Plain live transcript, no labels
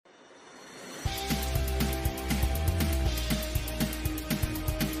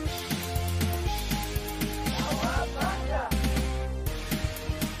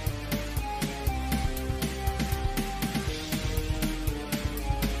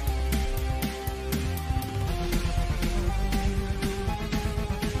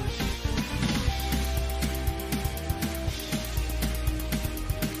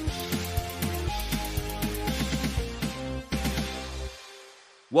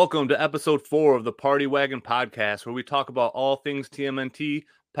Welcome to episode 4 of the Party Wagon podcast, where we talk about all things TMNT,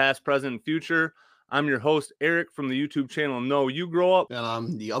 past, present, and future. I'm your host, Eric, from the YouTube channel No You Grow Up. And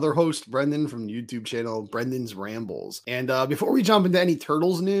I'm the other host, Brendan, from the YouTube channel Brendan's Rambles. And before we jump into any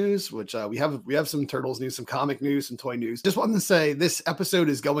Turtles news, which we have some Turtles news, some comic news, some toy news, just wanted to say this episode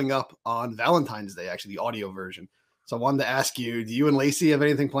is going up on Valentine's Day, actually, the audio version. So I wanted to ask you, do you and Lacey have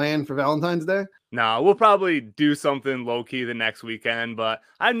anything planned for Valentine's Day? No, we'll probably do something low-key the next weekend, but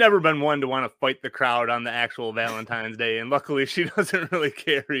I've never been one to want to fight the crowd on the actual Valentine's Day, and luckily she doesn't really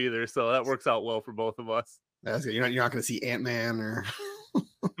care either, so that works out well for both of us. That's good. You're not going to see Ant-Man or...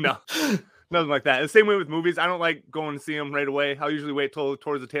 No, nothing like that. The same way with movies. I don't like going to see them right away. I'll usually wait till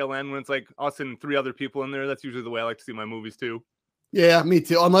towards the tail end when it's like us and 3 other people in there. That's usually the way I like to see my movies too. Yeah, me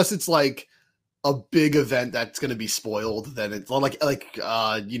too. Unless it's like a big event that's going to be spoiled, then it's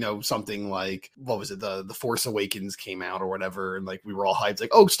something like, what was it, the Force Awakens came out or whatever, and like we were all hyped, like,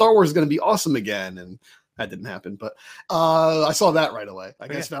 oh, Star Wars is going to be awesome again, and that didn't happen. But I saw that right away. I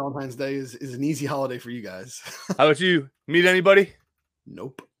guess Valentine's Day is an easy holiday for you guys. How about you? Meet anybody?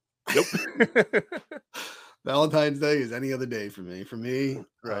 Nope. Nope. Valentine's Day is any other day for me. For me,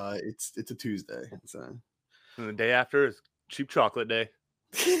 right. It's a Tuesday. So. And the day after is cheap chocolate day.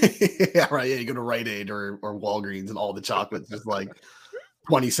 Yeah, right. Yeah, you go to Rite Aid or Walgreens and all the chocolate's just like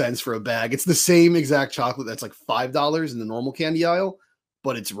 20 cents for a bag. It's the same exact chocolate that's like $5 in the normal candy aisle,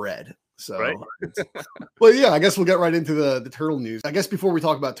 but it's red. So, right. Well, yeah, I guess we'll get right into the turtle news. I guess before we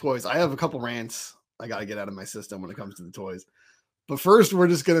talk about toys, I have a couple rants I got to get out of my system when it comes to the toys. But first, we're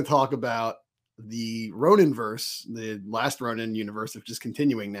just going to talk about the Ronin-verse, the last Ronin universe, which is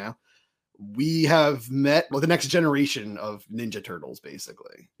continuing now. We have met the next generation of Ninja Turtles,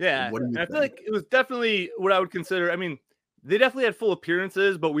 basically. Yeah, I feel like it was definitely what I would consider. I mean, they definitely had full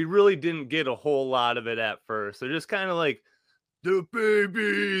appearances, but we really didn't get a whole lot of it at first. They're just kind of like the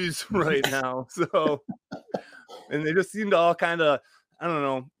babies right now. So, and they just seem to all kind of, I don't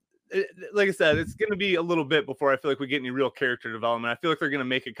know. Like I said, it's going to be a little bit before I feel like we get any real character development. I feel like they're going to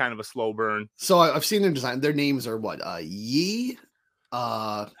make it kind of a slow burn. So I've seen their design. Their names are what? Yi,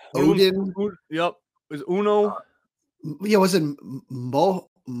 Odin. Yep. Was Uno? Was it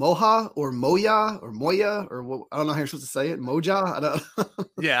Moha or Moya or what? I don't know how you're supposed to say it. Moja. I don't.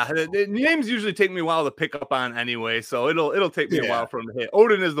 Yeah, the names usually take me a while to pick up on anyway, so it'll take me a while for them to hit.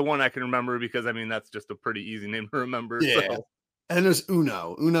 Odin is the one I can remember because I mean that's just a pretty easy name to remember. Yeah. So. And there's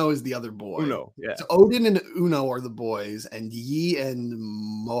Uno. Uno is the other boy. Uno, yeah. So Odin and Uno are the boys, and Yi and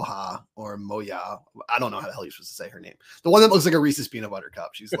Moha or Moya. I don't know how the hell you're supposed to say her name. The one that looks like a Reese's peanut butter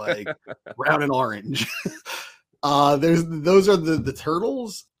cup. She's like brown and orange. Those are the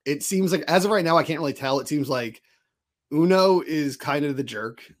turtles. It seems like as of right now, I can't really tell. It seems like Uno is kind of the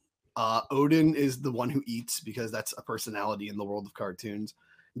jerk. Odin is the one who eats because that's a personality in the world of cartoons.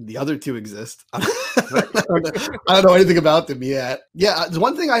 The other two exist. I don't know anything about them yet. Yeah, the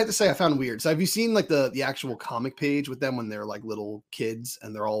one thing I have to say I found weird. So have you seen like the actual comic page with them when they're like little kids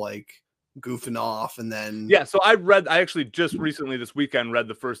and they're all like goofing off and then so I actually just recently this weekend read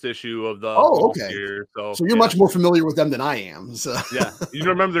the first issue of the year, so you're much more familiar with them than I am. So yeah, you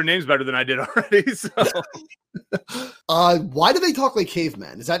remember their names better than I did already. So why do they talk like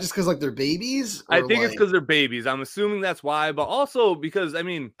cavemen? Is that just because like they're babies? I think it's because they're babies. I'm assuming that's why, but also because I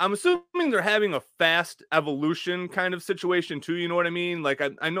mean I'm assuming they're having a fast evolution kind of situation too. You know what I mean? Like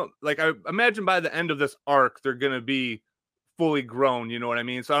I know, like I imagine by the end of this arc they're gonna be fully grown, you know what I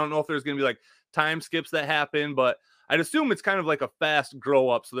mean? So I don't know if there's gonna be like time skips that happen, but I'd assume it's kind of like a fast grow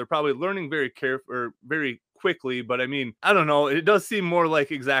up. So they're probably learning very quickly. But I mean, I don't know. It does seem more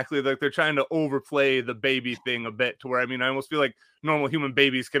like exactly like they're trying to overplay the baby thing a bit to where I mean, I almost feel like normal human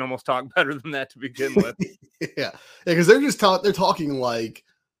babies can almost talk better than that to begin with. Yeah, because they're talking like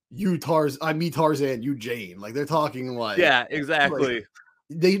you Tarzan, I'm me Tarzan, you Jane. Like they're talking like exactly. Like,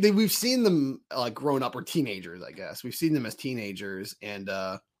 we've seen them like grown up or teenagers, I guess. We've seen them as teenagers, and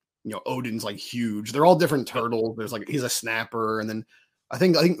Odin's like huge. They're all different turtles. There's like he's a snapper, and then I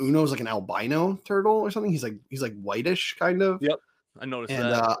think Uno's like an albino turtle or something. He's like whitish kind of. Yep, I noticed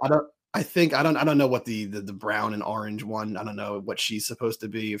and, that. I don't know what the brown and orange one. I don't know what she's supposed to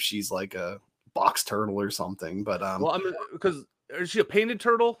be. If she's like a box turtle or something, but well, I mean, because is she a painted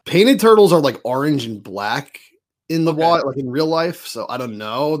turtle? Painted turtles are like orange and black in the water, like in real life. So I don't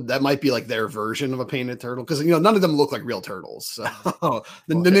know. That might be like their version of a painted turtle because none of them look like real turtles. So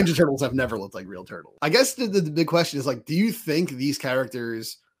the Ninja Turtles have never looked like real turtles. I guess the big question is like, do you think these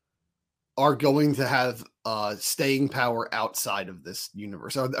characters are going to have staying power outside of this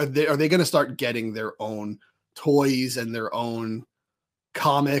universe? Are they going to start getting their own toys and their own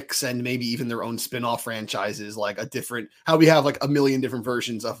comics and maybe even their own spin-off franchises, like a different, how we have like a million different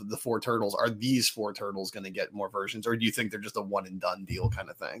versions of the four turtles. Are these four turtles going to get more versions, or do you think they're just a one and done deal kind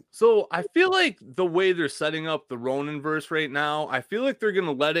of thing? So I feel like the way they're setting up the Ronin verse right now, I feel like they're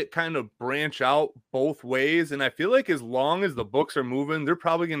gonna let it kind of branch out both ways. And I feel like as long as the books are moving, they're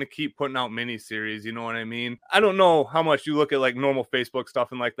probably gonna keep putting out miniseries. You know what I mean? I don't know how much you look at like normal Facebook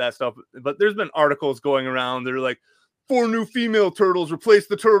stuff and like that stuff, but there's been articles going around. They're like, 4 new female turtles replace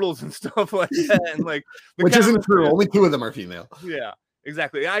the turtles and stuff like that. And like, which isn't true. Only 2 of them are female. Yeah,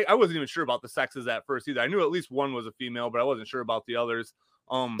 exactly. I wasn't even sure about the sexes at first either. I knew at least one was a female, but I wasn't sure about the others.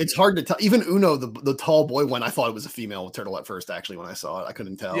 It's hard to tell. Even Uno, the tall boy one, I thought it was a female turtle at first. Actually, when I saw it, I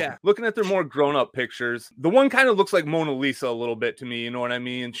couldn't tell. Yeah, looking at their more grown-up pictures, the one kind of looks like Mona Lisa a little bit to me. You know what I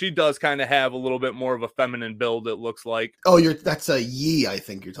mean? She does kind of have a little bit more of a feminine build. It looks like. Oh, that's a Yi. I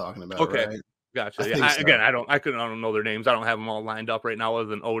think you're talking about. Okay, right? gotcha. Yeah. So. Again, I don't know their names. I don't have them all lined up right now, other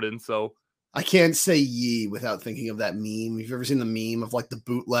than Odin. So I can't say Yi without thinking of that meme. Have you ever seen the meme of like the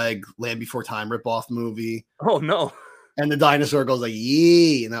bootleg Land Before Time ripoff movie? Oh no. And the dinosaur goes like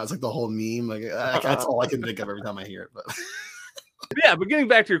Yi, and that was like the whole meme. Like that's all I can think of every time I hear it. But yeah, but getting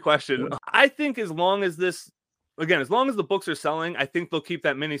back to your question, I think as long as the books are selling, I think they'll keep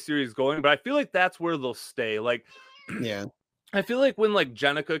that miniseries going. But I feel like that's where they'll stay. Like, yeah. I feel like when like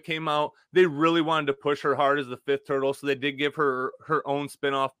Jenica came out, they really wanted to push her hard as the 5th turtle, so they did give her her own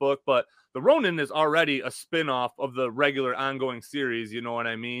spin-off book. But the Ronin is already a spin-off of the regular ongoing series, you know what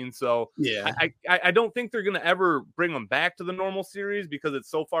I mean? So yeah, I don't think they're gonna ever bring them back to the normal series because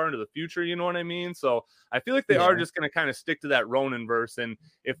it's so far into the future, you know what I mean? So I feel like they are just gonna kind of stick to that Ronin verse, and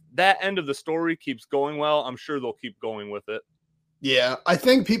if that end of the story keeps going well, I'm sure they'll keep going with it. Yeah, I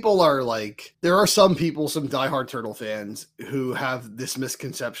think people are like, there are some people, some diehard turtle fans who have this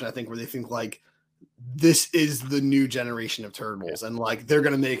misconception, I think, where they think like this is the new generation of turtles, and like they're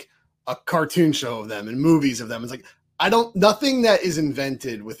gonna make a cartoon show of them and movies of them. It's like, nothing that is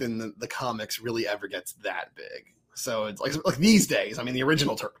invented within the comics really ever gets that big. So it's like these days, I mean, the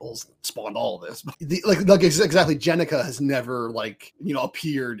original turtles spawned all of this. Like exactly, Jenica has never like,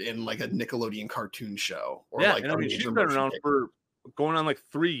 appeared in like a Nickelodeon cartoon show. Or yeah, like, and I mean, she's been around for going on like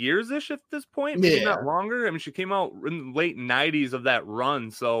 3 years-ish at this point, maybe not longer. I mean, she came out in the late 90s of that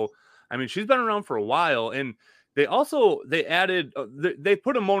run. So, I mean, she's been around for a while. And they added, they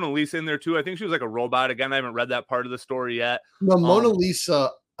put a Mona Lisa in there too. I think she was like a robot. Again, I haven't read that part of the story yet. No, Mona Lisa,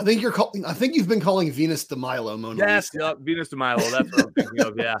 I think you've been calling Venus de Milo Mona Lisa. Yes, yep, Venus de Milo. That's what I'm thinking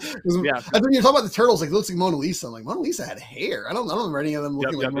of. Yeah. Yeah. I think you're talking about the turtles, like it looks like Mona Lisa. I'm like, Mona Lisa had hair. I don't remember any of them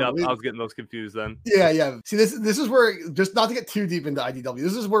looking like Mona Lisa. I was getting those confused then. Yeah. See, this is where, just not to get too deep into IDW,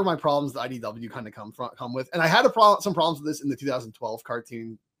 this is where my problems with IDW kind of come with. And I had some problems with this in the 2012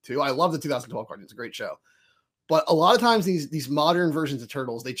 cartoon too. I love the 2012 cartoon. It's a great show. But a lot of times these modern versions of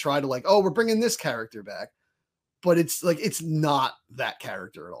Turtles, they try to like, oh, we're bringing this character back. But it's like, it's not that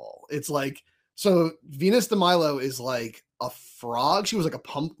character at all. It's like, so Venus de Milo is like a frog. She was like a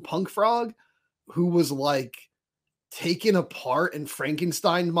punk frog who was like taken apart and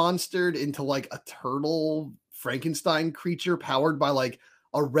Frankenstein monstered into like a turtle Frankenstein creature powered by like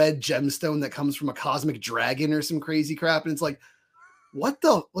a red gemstone that comes from a cosmic dragon or some crazy crap. And it's like, what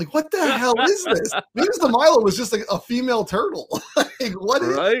the hell is this? Venus de Milo was just like a female turtle. Like, what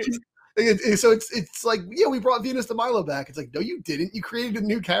is right? So it's like, yeah, we brought Venus de Milo back. It's like, no, you didn't. You created a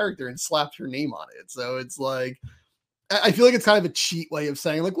new character and slapped her name on it. So it's like, I feel like it's kind of a cheat way of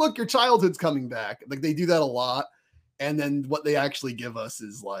saying, like, look, your childhood's coming back. Like, they do that a lot. And then what they actually give us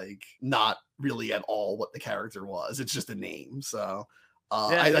is like not really at all what the character was. It's just a name. So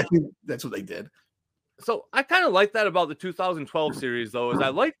I think that's what they did. So I kind of like that about the 2012 series, though, is I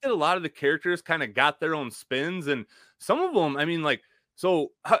like that a lot of the characters kind of got their own spins, and some of them, I mean, like,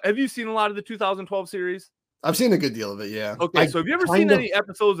 so have you seen a lot of the 2012 series? I've seen a good deal of it, yeah. Okay, so have you ever seen any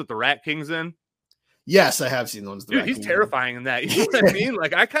episodes that the Rat King's in? Yes, I have seen those. Dude, he's terrifying in that. You know what I mean?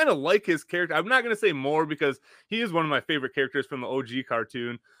 Like, I kind of like his character. I'm not going to say more because he is one of my favorite characters from the OG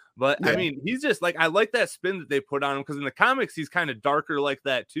cartoon. But, I mean, he's just, like, I like that spin that they put on him because in the comics, he's kind of darker like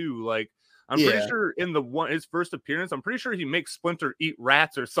that, too. Like, I'm pretty sure in his first appearance, I'm pretty sure he makes Splinter eat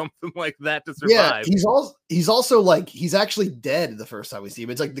rats or something like that to survive. Yeah, he's also like, he's actually dead the first time we see him.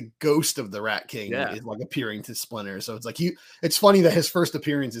 It's like the ghost of the Rat King is like appearing to Splinter. So it's like it's funny that his first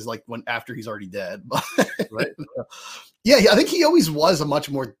appearance is like after he's already dead. Right. Yeah, I think he always was a much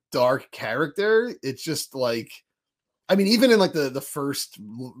more dark character. It's just like, I mean, even in like the first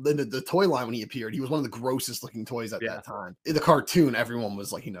the toy line when he appeared, he was one of the grossest looking toys at that time. In the cartoon, everyone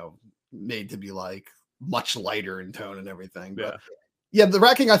was like, made to be like much lighter in tone and everything. But Yeah, the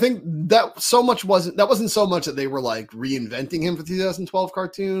Rat King, I think that wasn't so much that they were like reinventing him for the 2012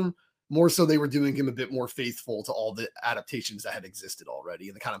 cartoon. More so they were doing him a bit more faithful to all the adaptations that had existed already,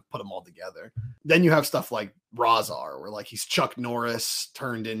 and they kind of put them all together. Then you have stuff like Razar, where like he's Chuck Norris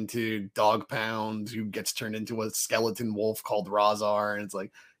turned into Dog Pound, who gets turned into a skeleton wolf called Razar, and it's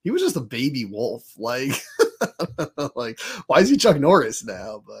like he was just a baby wolf. Like, like why is he Chuck Norris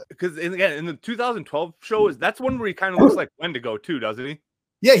now? But because again, in the 2012 show, that's one where he kind of looks like Wendigo too, doesn't he?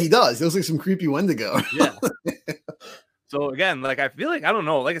 Yeah, he does. He looks like some creepy Wendigo. Yeah. So again, like I feel like I don't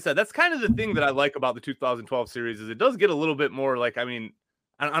know. Like I said, that's kind of the thing that I like about the 2012 series is it does get a little bit more like I mean,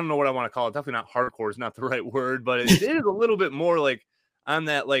 I don't know what I want to call it. Definitely not hardcore is not the right word, but it is a little bit more like on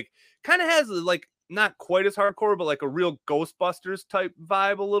that like kind of has like not quite as hardcore, but like a real Ghostbusters type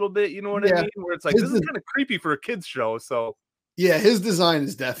vibe a little bit. You know what I mean? Where it's like this is kind of creepy for a kids show. So yeah, his design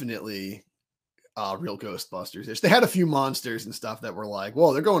is definitely real Ghostbusters. They had a few monsters and stuff that were like,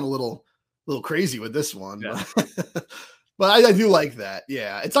 whoa, they're going a little crazy with this one. Yeah. But I do like that.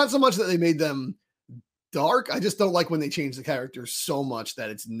 Yeah. It's not so much that they made them dark. I just don't like when they change the characters so much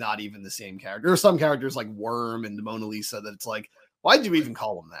that it's not even the same character. There are some characters like Worm and Mona Lisa that it's like, why'd you even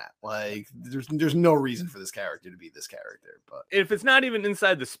call them that? Like, there's no reason for this character to be this character. But if it's not even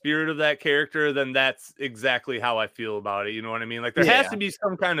inside the spirit of that character, then that's exactly how I feel about it. You know what I mean? Like there has to be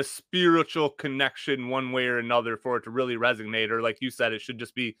some kind of spiritual connection one way or another for it to really resonate. Or like you said, it should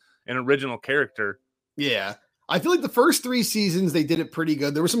just be an original character. Yeah. I feel like the first 3 seasons, they did it pretty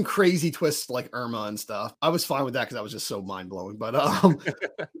good. There were some crazy twists like Irma and stuff. I was fine with that because that was just so mind blowing. But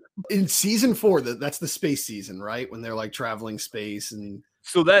in season 4, that's the space season, right? When they're like traveling space. And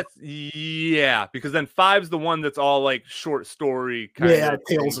so that's, yeah, because then 5's the one that's all like short story kind of.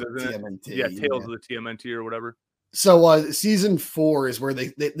 Tales of the TMNT. Yeah, Tales of the TMNT or whatever. So season 4 is where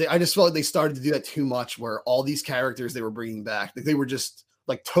they I just felt like they started to do that too much, where all these characters they were bringing back, they were just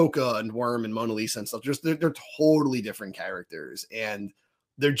like Toka and Worm and Mona Lisa and stuff. Just they're totally different characters, and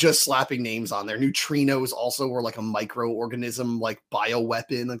they're just slapping names on there. Neutrinos also were like a microorganism, like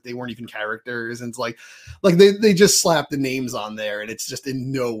bioweapon. Like they weren't even characters. And it's like they just slapped the names on there, and it's just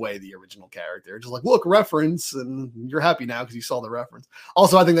in no way the original character. Just like, look, reference, and you're happy now because you saw the reference.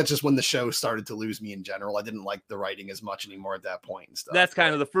 Also, I think that's just when the show started to lose me in general. I didn't like the writing as much anymore at that point and stuff. That's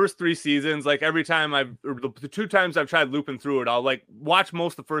kind of the first 3 seasons. Like every time the 2 times I've tried looping through it, I'll like watch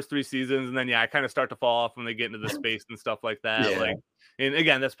most of the first 3 seasons, and then I kind of start to fall off when they get into the space and stuff like that. Yeah. Like, and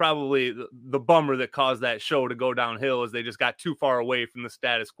again, that's probably the bummer that caused that show to go downhill is they just got too far away from the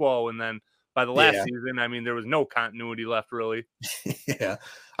status quo. And then by the last season, I mean, there was no continuity left really. Yeah.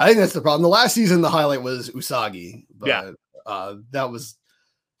 I think that's the problem. The last season, the highlight was Usagi, but that was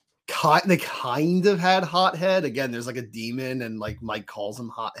they kind of had Hothead. Again, there's like a demon and like Mike calls him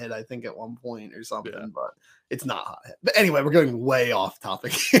Hothead, I think at one point or something, but it's not Hothead. But anyway, we're going way off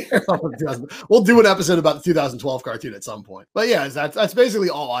topic here. We'll do an episode about the 2012 cartoon at some point. But yeah, that's basically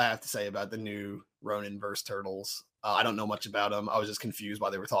all I have to say about the new Ronin verse Turtles. I don't know much about them. I was just confused why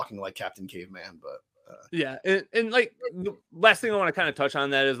they were talking like Captain Caveman, but yeah, and like the last thing I want to kind of touch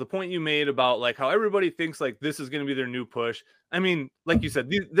on that is the point you made about like how everybody thinks like this is going to be their new push. I mean, like you said,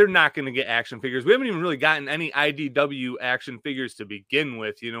 they're not going to get action figures. We haven't even really gotten any IDW action figures to begin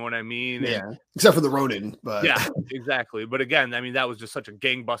with. You know what I mean? Yeah, except for the Ronin. But yeah, exactly. But again, I mean, that was just such a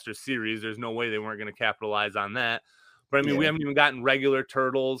gangbuster series. There's no way they weren't going to capitalize on that. But I mean, we haven't even gotten regular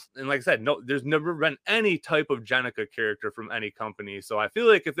Turtles. And like I said, no, there's never been any type of Jenica character from any company. So I feel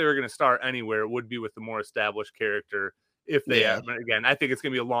like if they were going to start anywhere, it would be with the more established character. If they have, but again, I think it's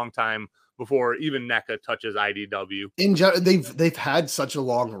going to be a long time before even NECA touches IDW. In general, they've had such a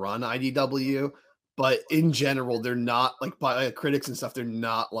long run, IDW, but in general, they're not like by critics and stuff. They're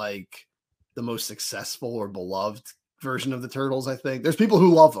not like the most successful or beloved version of the Turtles. I think there's people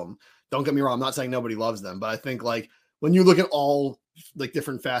who love them. Don't get me wrong. I'm not saying nobody loves them, but I think like when you look at all like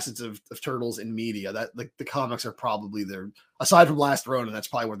different facets of Turtles in media, that like the comics are probably aside from Last Ronin, that's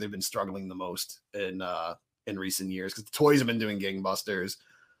probably where they've been struggling the most in recent years, because the toys have been doing gangbusters.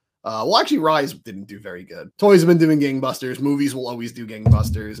 Well, actually, Rise didn't do very good. Toys have been doing gangbusters. Movies will always do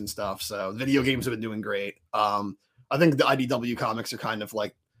gangbusters and stuff. So video games have been doing great. I think the IDW comics are kind of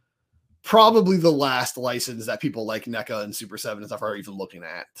like probably the last license that people like NECA and Super 7 and stuff are even looking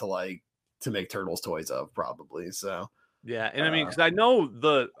at to make Turtles toys of, probably. So yeah, and I mean, because I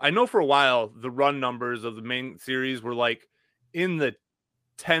know for a while the run numbers of the main series were like in the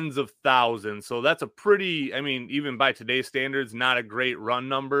tens of thousands. So that's a pretty, I mean, even by today's standards, not a great run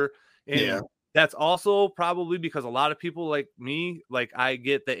number. And That's also probably because a lot of people like me, like I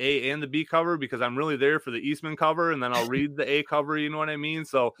get the A and the B cover because I'm really there for the Eastman cover, and then I'll read the A cover, you know what I mean?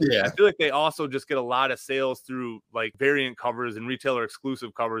 So I Yeah. feel like they also just get a lot of sales through like variant covers and retailer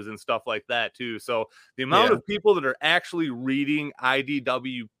exclusive covers and stuff like that too. So the amount Yeah. of people that are actually reading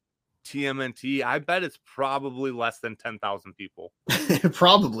IDW TMNT, I bet it's probably less than 10,000 people. It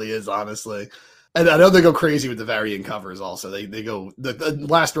probably is, honestly. And I know they go crazy with the variant covers also. They go the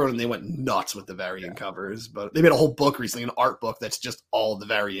last Ronin, they went nuts with the variant covers, but they made a whole book recently, an art book that's just all the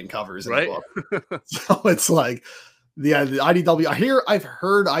variant covers in the Right? book. So it's like the IDW. I've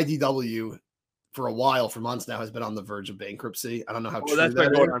heard IDW for a while, for months now, has been on the verge of bankruptcy. I don't know how Well, true that's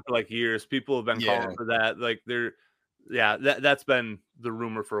been that going is. on for like years. People have been Yeah. calling for that. Like that's been the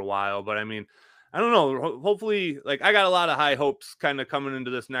rumor for a while. But I mean, I don't know. Hopefully, like I got a lot of high hopes kind of coming into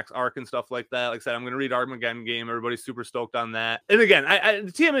this next arc and stuff like that. Like I said, I'm going to read Armageddon Game. Everybody's super stoked on that. And again,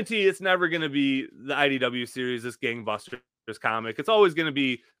 the TMNT, it's never going to be the IDW series, this gangbusters comic. It's always going to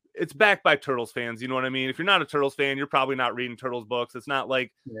be. It's backed by Turtles fans. You know what I mean? If you're not a Turtles fan, you're probably not reading Turtles books. It's not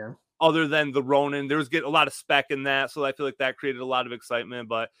like Yeah. other than the Ronin, there was a lot of spec in that, so I feel like that created a lot of excitement.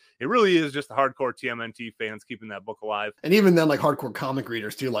 But it really is just the hardcore TMNT fans keeping that book alive. And even then, like hardcore comic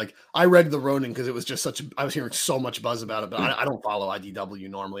readers too. Like I read the Ronin because it was just I was hearing so much buzz about it, but I don't follow IDW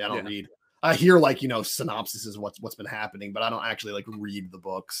normally. I don't read. I hear like, synopsis is what's been happening, but I don't actually like read the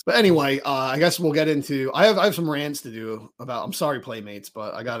books. But anyway, I guess we'll get into, I have some rants to do about, I'm sorry, Playmates,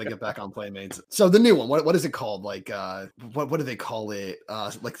 but I got to get back on Playmates. So the new one, what is it called? Like, what do they call it?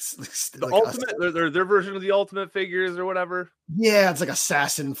 The ultimate, their version of the ultimate figures or whatever. Yeah, it's like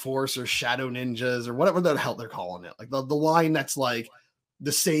Assassin Force or Shadow Ninjas or whatever the hell they're calling it. Like the line that's like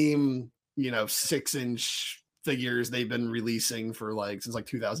the same, 6-inch figures they've been releasing for like since like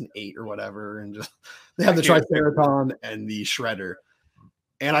 2008 or whatever, and just they have the Triceraton and the Shredder.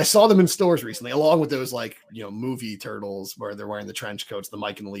 And I saw them in stores recently, along with those like movie turtles where they're wearing the trench coats, the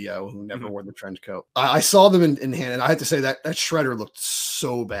Mike and Leo who never wore the trench coat. I saw them in hand, and I had to say that Shredder looked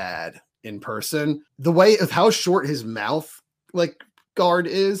so bad in person. The way of how short his mouth like guard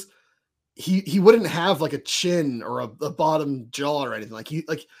is, he wouldn't have like a chin or a bottom jaw or anything. Like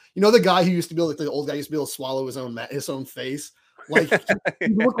the guy who used to be like the old guy used to be able to swallow his own face. Like he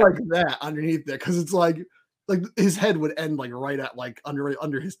looked like that underneath there, because it's like his head would end like right at like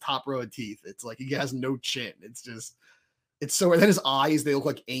under his top row of teeth. It's like he has no chin. It's so. And then his eyes, they look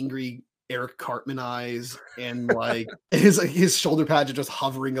like angry Eric Cartman eyes, and like his shoulder pads are just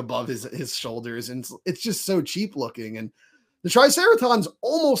hovering above his shoulders, and it's just so cheap looking. And the Triceraton's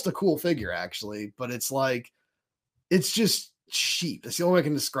almost a cool figure, actually, but it's just cheap. That's the only way I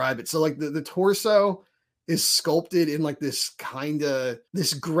can describe it. So like the torso is sculpted in like this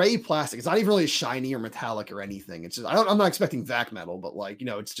gray plastic. It's not even really shiny or metallic or anything. It's just, I'm not expecting vac metal, but like,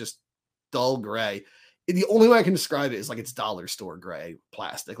 it's just dull gray. The only way I can describe it is like it's dollar store gray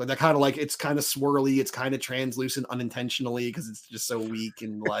plastic. Like that kind of like, it's kind of swirly. It's kind of translucent unintentionally because it's just so weak.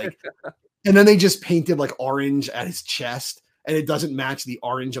 And like, and then they just painted like orange at his chest, and it doesn't match the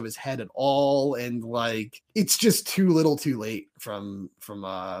orange of his head at all. And like, it's just too little too late from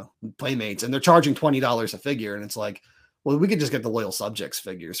Playmates, and they're charging $20 a figure. And it's like, well, we could just get the Loyal Subjects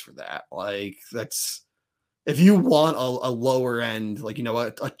figures for that. Like that's, if you want a lower end, like,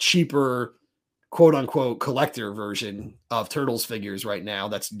 a cheaper quote unquote collector version of Turtles figures right now,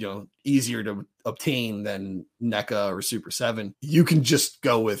 that's, easier to obtain than NECA or Super 7, you can just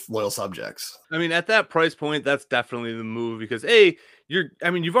go with Loyal Subjects. I mean, at that price point, that's definitely the move, because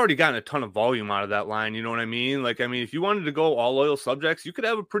you've already gotten a ton of volume out of that line. You know what I mean? Like, I mean, if you wanted to go all Loyal Subjects, you could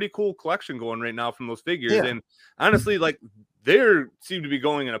have a pretty cool collection going right now from those figures. Yeah. And honestly, like, they seem to be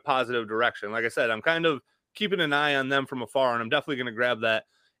going in a positive direction. Like I said, I'm kind of keeping an eye on them from afar, and I'm definitely going to grab that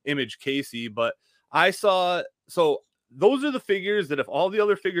Image Casey. But those are the figures that if all the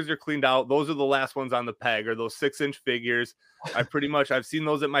other figures are cleaned out, those are the last ones on the peg, are those 6-inch figures. I've seen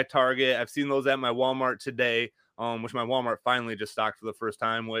those at my Target. I've seen those at my Walmart today, which my Walmart finally just stocked for the first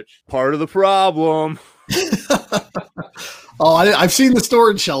time, which part of the problem. Oh, I've seen the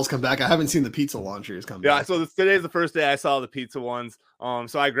storage shells come back. I haven't seen the pizza launchers come back. Yeah, so today's the first day I saw the pizza ones.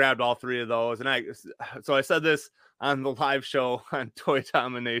 So I grabbed all 3 of those, and I said this on the live show on Toy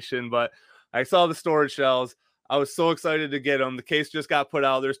Domination, but I saw the storage shells. I was so excited to get them. The case just got put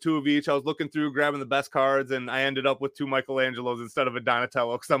out. There's 2 of each. I was looking through, grabbing the best cards, and I ended up with 2 Michelangelos instead of a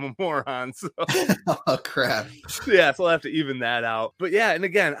Donatello because I'm a moron. So Oh crap. yeah, so I'll have to even that out. But yeah, and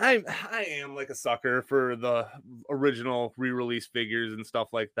again, I am like a sucker for the original re-release figures and stuff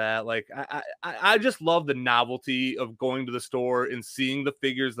like that. Like I just love the novelty of going to the store and seeing the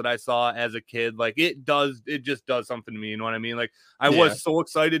figures that I saw as a kid. Like it just does something to me. You know what I mean? Like I was so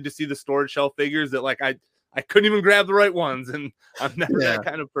excited to see the storage shelf figures that like I couldn't even grab the right ones, and I'm never that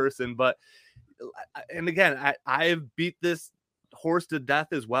kind of person. But and again, I've beat this horse to death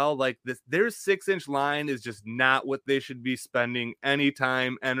as well. Like their 6-inch line is just not what they should be spending any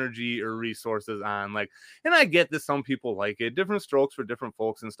time, energy, or resources on. Like, and I get that some people like it, different strokes for different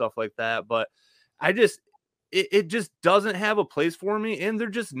folks and stuff like that. But it just doesn't have a place for me, and they're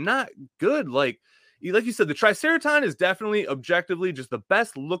just not good. Like you said, the Triceraton is definitely objectively just the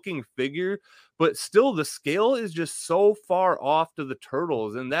best looking figure, but still the scale is just so far off to the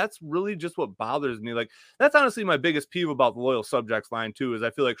turtles. And that's really just what bothers me. Like that's honestly my biggest peeve about the Loyal Subjects line too, is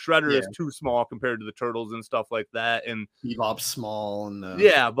I feel like Shredder is too small compared to the turtles and stuff like that. And Bebop's small. And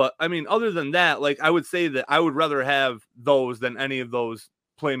yeah, but I mean, other than that, like I would say that I would rather have those than any of those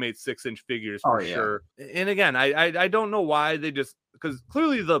Playmate 6-inch figures for sure. And again, I don't know why they just, because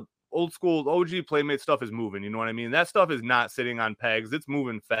clearly the old school OG Playmate stuff is moving, you know what I mean? That stuff is not sitting on pegs, it's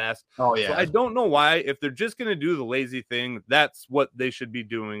moving fast. So I don't know why, if they're just going to do the lazy thing, that's what they should be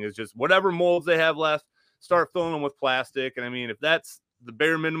doing, is just whatever molds they have left, start filling them with plastic. And I mean, if that's the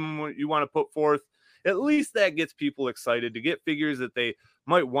bare minimum you want to put forth, at least that gets people excited to get figures that they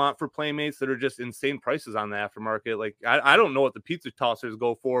might want for Playmates that are just insane prices on the aftermarket. Like I don't know what the pizza tossers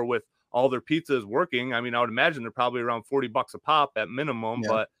go for with all their pizzas working. I mean, I would imagine they're probably around $40 a pop at minimum,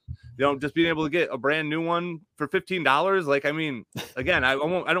 but just being able to get a brand new one for $15. Like, I mean, again, I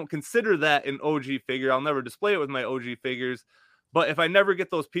don't consider that an OG figure. I'll never display it with my OG figures, but if I never get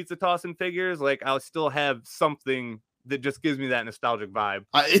those pizza tossing figures, like I'll still have something that just gives me that nostalgic vibe.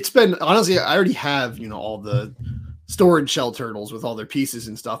 It's been, honestly, I already have, all the storage shell turtles with all their pieces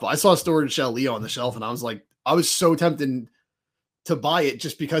and stuff. I saw storage shell Leo on the shelf and I was so tempted to buy it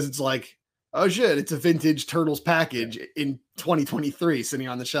just because it's like, oh shit, it's a vintage Turtles package in 2023 sitting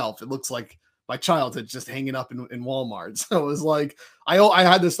on the shelf. It looks like my childhood just hanging up in Walmart. So it was like, I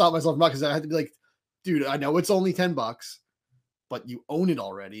had to stop myself because I had to be like, dude, I know it's only $10, but you own it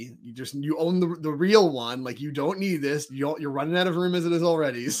already. You own the real one. Like you don't need this. You're running out of room as it is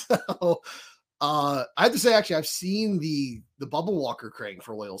already. So I have to say, actually, I've seen the Bubble Walker Krang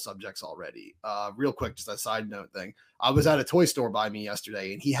for Loyal Subjects already. Real quick, just a side note thing. I was at a toy store by me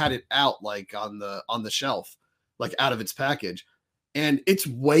yesterday, and he had it out like on the shelf, like out of its package, and it's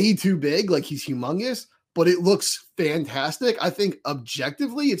way too big. Like he's humongous, but it looks fantastic. I think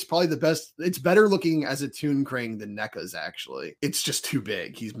objectively, it's probably the best. It's better looking as a Toon Krang than NECA's. Actually, it's just too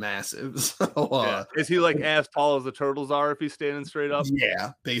big. He's massive. So, is he like as tall as the turtles are if he's standing straight up?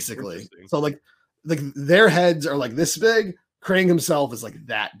 Yeah, basically. So like their heads are like this big. Krang himself is like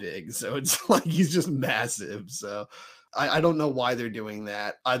that big. So it's like he's just massive. So I don't know why they're doing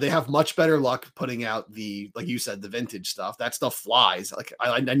that. They have much better luck putting out like you said, the vintage stuff. That stuff flies. Like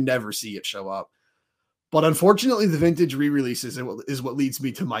I never see it show up. But unfortunately, the vintage re-releases is what leads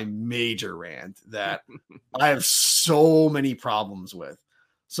me to my major rant that I have so many problems with.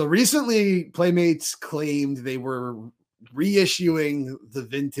 So recently, Playmates claimed they were reissuing the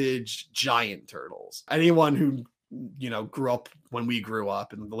vintage Giant Turtles. Anyone who grew up when we grew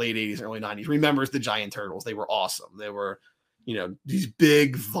up in the late 80s, early 90s remembers the Giant Turtles. They were awesome. They were, these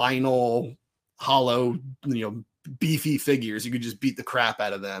big vinyl, hollow, beefy figures. You could just beat the crap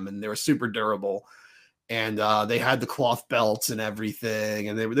out of them, and they were super durable. And they had the cloth belts and everything,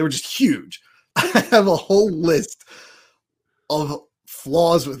 and they were just huge. I have a whole list of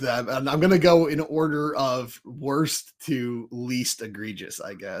flaws with them, and I'm gonna go in order of worst to least egregious,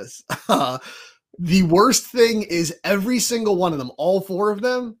 I guess. The worst thing is every single one of them, all 4 of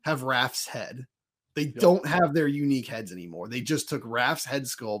them, have Raph's head. They don't have their unique heads anymore. They just took Raph's head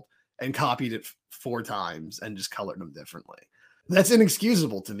sculpt and copied it 4 times and just colored them differently. That's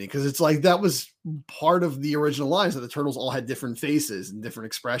inexcusable to me because it's like that was part of the original lines, that the turtles all had different faces and different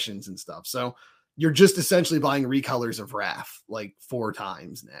expressions and stuff. So you're just essentially buying recolors of Raph like 4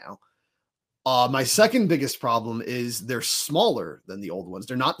 times now. My second biggest problem is they're smaller than the old ones.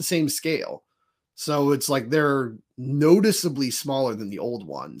 They're not the same scale. So it's like they're noticeably smaller than the old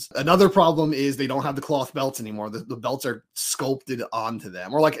ones. Another problem is they don't have the cloth belts anymore. The belts are sculpted onto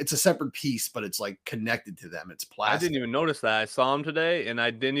them, or like it's a separate piece, but it's like connected to them. It's plastic. I didn't even notice that. I saw them today, and I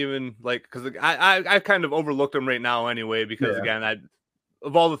didn't even because I kind of overlooked them right now anyway, because again,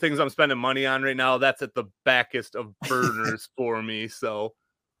 of all the things I'm spending money on right now, that's at the backest of burners for me. So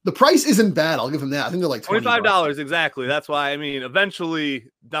the price isn't bad. I'll give him that. I think they're like $25 exactly. That's why, I mean, eventually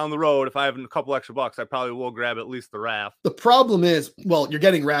down the road, if I have a couple extra bucks, I probably will grab at least the RAF. The problem is, well, you're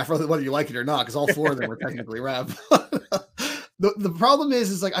getting RAF whether you like it or not, because all four of them are technically RAF. The problem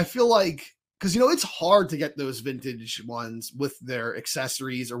is like I feel like, because it's hard to get those vintage ones with their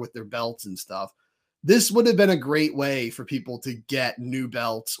accessories or with their belts and stuff. This would have been a great way for people to get new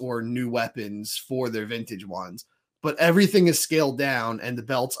belts or new weapons for their vintage ones. But everything is scaled down and the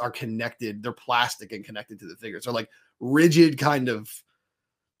belts are connected. They're plastic and connected to the figures. They're like rigid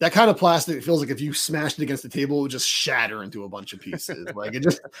that kind of plastic. It feels like if you smashed it against the table, it would just shatter into a bunch of pieces. Like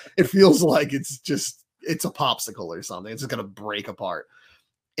it feels like it's a popsicle or something. It's just going to break apart.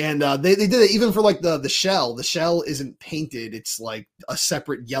 And they did it even for like the shell. The shell isn't painted. It's like a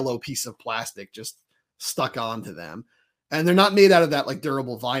separate yellow piece of plastic just stuck onto them. And they're not made out of that like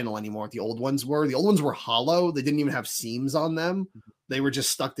durable vinyl anymore. The old ones were. The old ones were hollow. They didn't even have seams on them. They were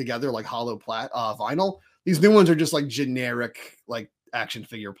just stuck together like hollow vinyl. These new ones are just like generic like action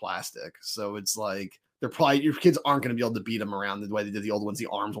figure plastic. So it's like your kids aren't going to be able to beat them around the way they did the old ones. The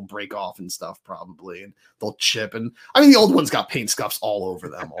arms will break off and stuff probably, and they'll chip. And I mean, the old ones got paint scuffs all over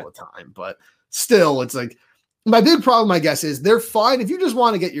them all the time. But still, it's like my big problem, I guess, is they're fine if you just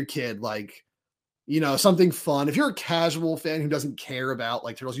want to get your kid like, something fun. If you're a casual fan who doesn't care about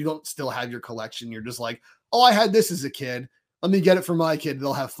like turtles, you don't still have your collection. You're just like, oh, I had this as a kid. Let me get it for my kid.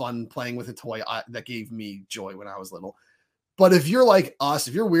 They'll have fun playing with a toy that gave me joy when I was little. But if you're like us,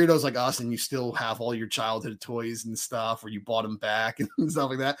 if you're weirdos like us and you still have all your childhood toys and stuff, or you bought them back and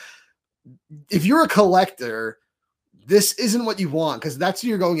stuff like that, if you're a collector, this isn't what you want, because that's what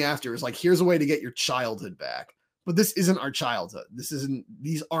you're going after. Is like, here's a way to get your childhood back. But this isn't our childhood.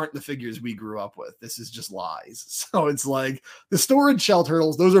 These aren't the figures we grew up with. This is just lies. So it's like the storage shell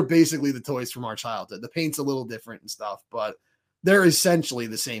turtles, those are basically the toys from our childhood. The paint's a little different and stuff, but they're essentially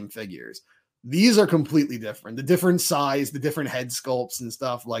the same figures. These are completely different. The different size, the different head sculpts and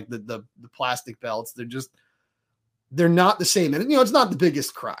stuff, like the plastic belts, they're not the same. And it's not the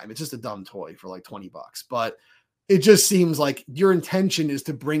biggest crime. It's just a dumb toy for like $20, but it just seems like your intention is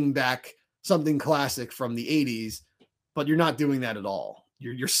to bring back something classic from the 80s, but you're not doing that at all.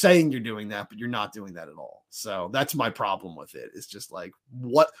 You're saying you're doing that, but you're not doing that at all. So that's my problem with it. It's just like,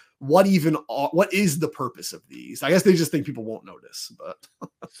 what is the purpose of these? I guess they just think people won't notice, but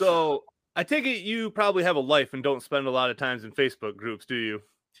so I take it you probably have a life and don't spend a lot of times in Facebook groups, do you?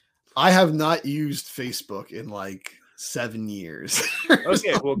 I have not used Facebook in like 7 years.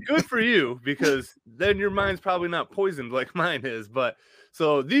 Okay, well, good for you, because then your mind's probably not poisoned like mine is. But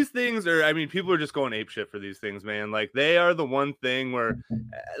so these things are, I mean, people are just going apeshit for these things, man. Like, they are the one thing where,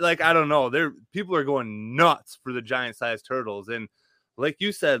 like, I don't know, people are going nuts for the giant sized turtles. And like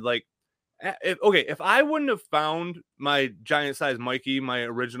you said, like, if I wouldn't have found my giant size Mikey, my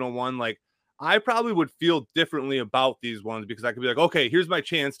original one, like, I probably would feel differently about these ones, because I could be like, okay, here's my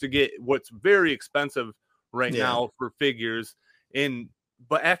chance to get what's very expensive right now for figures.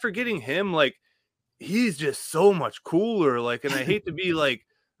 But after getting him, like, he's just so much cooler. Like, and I hate to be like,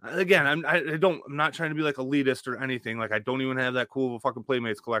 again, I'm not trying to be like elitist or anything. Like, I don't even have that cool of a fucking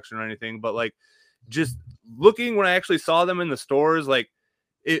Playmates collection or anything, but like, just looking when I actually saw them in the stores, like,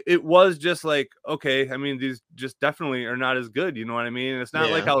 it was just like, okay, I mean, these just definitely are not as good, you know what I mean? And it's not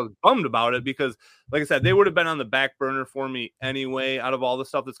like I was bummed about it, because like I said, they would have been on the back burner for me anyway, out of all the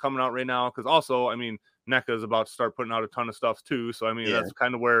stuff that's coming out right now. Because also, I mean, NECA is about to start putting out a ton of stuff too, so I mean, that's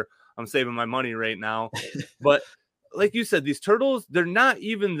kind of where I'm saving my money right now. But like you said, these turtles, they're not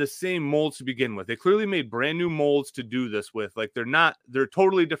even the same molds to begin with. They clearly made brand new molds to do this with. Like, they're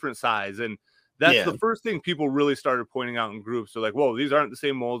totally different size. And that's the first thing people really started pointing out in groups. They're like, whoa, these aren't the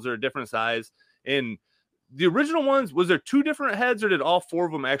same molds. They're a different size. And the original ones, was there 2 different heads, or did all 4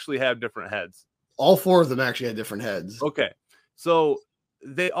 of them actually have different heads? All 4 of them actually had different heads. Okay. So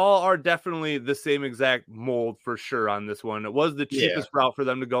they all are definitely the same exact mold for sure on this one. It was the cheapest route for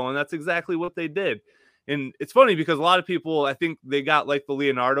them to go, and that's exactly what they did. And it's funny, because a lot of people, I think they got like the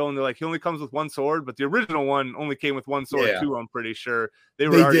Leonardo, and they're like, he only comes with 1 sword, but the original one only came with 1 sword too, I'm pretty sure. They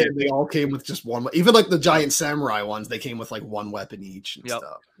all came with just 1. Even like the giant samurai ones, they came with like 1 weapon each and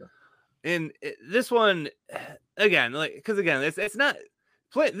stuff. And this one, again, like, because again, it's not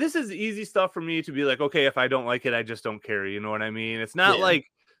this is easy stuff for me to be like, okay, if I don't like it, I just don't care. You know what I mean? It's not like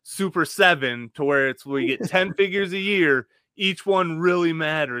Super 7 to where we get 10 figures a year. Each one really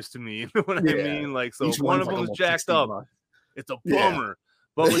matters to me. You know what I mean? Like, so if one of them is jacked up, it's a bummer.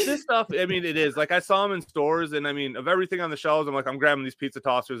 But with this stuff, I mean, it is like I saw them in stores, and I mean, of everything on the shelves, I'm like, I'm grabbing these pizza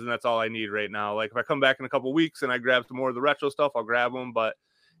tossers, and that's all I need right now. Like, if I come back in a couple weeks and I grab some more of the retro stuff, I'll grab them. But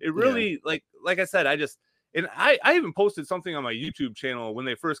it really, like I said, I even posted something on my YouTube channel when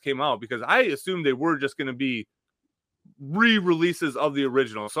they first came out because I assumed they were just going to be re-releases of the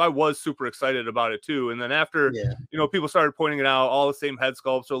original, so I was super excited about it too. And then after people started pointing it out, all the same head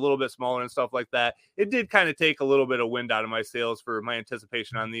sculpts, so a little bit smaller and stuff like that, it did kind of take a little bit of wind out of my sails for my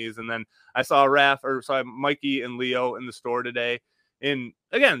anticipation on these. And then I saw Mikey and Leo in the store today, and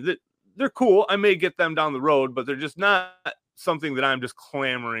again, they're cool. I may get them down the road, but they're just not something that I'm just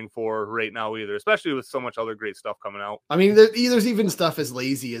clamoring for right now either, especially with so much other great stuff coming out. I mean, there's even stuff as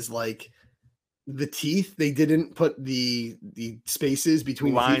lazy as like the teeth. They didn't put the spaces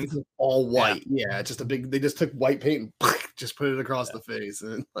between lines, the teeth, all white. Yeah, just they just took white paint and just put it across the face.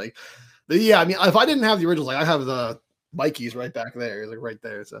 And like, I mean, if I didn't have the originals, like I have the Mikey's right back there, like right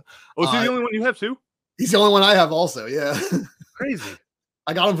there. So, is he the only one you have too? He's the only one I have also. Yeah, crazy.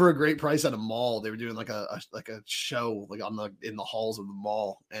 I got him for a great price at a mall. They were doing like a show like in the halls of the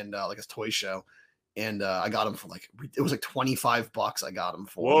mall, and like a toy show. And I got him for it was like $25. I got him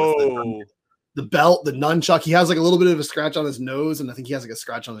for. Whoa. The belt, the nunchuck. He has like a little bit of a scratch on his nose, and I think he has like a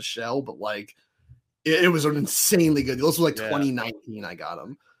scratch on his shell, but like it was an insanely good. This was like 2019. I got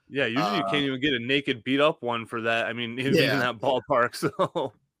him. Yeah, usually you can't even get a naked beat up one for that. I mean, even in that ballpark.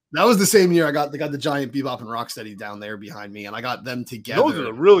 So that was the same year I got the giant Bebop and Rocksteady down there behind me, and I got them together. Those are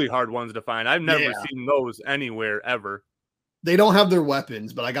the really hard ones to find. I've never seen those anywhere ever. They don't have their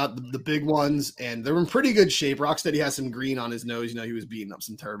weapons, but I got the big ones, and they're in pretty good shape. Rocksteady has some green on his nose. He was beating up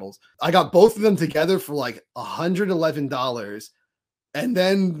some turtles. I got both of them together for like $111. And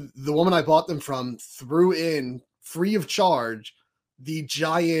then the woman I bought them from threw in, free of charge, the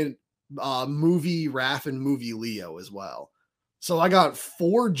giant movie Raph and movie Leo as well. So I got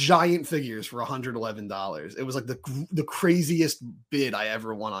 4 giant figures for $111. It was like the craziest bid I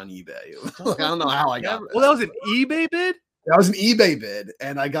ever won on eBay. Like, I don't know how I got that. Well, that was an eBay bid? That was an eBay bid,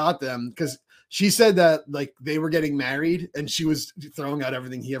 and I got them because she said that like they were getting married, and she was throwing out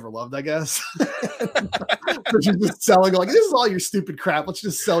everything he ever loved, I guess. So she's just selling, like, this is all your stupid crap. Let's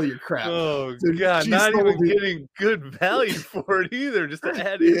just sell your crap. Oh, so God, not even getting good value for it either, just to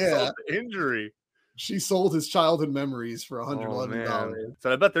add insult to injury. She sold his childhood memories for $111.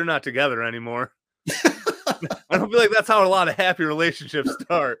 So I bet they're not together anymore. I don't feel like that's how a lot of happy relationships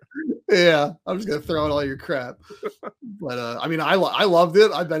start. Yeah, I'm just gonna throw out all your crap. But I mean, I loved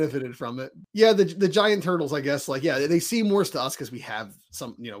it. I benefited from it. Yeah, the giant turtles, I guess. Like, yeah, they seem worse to us because we have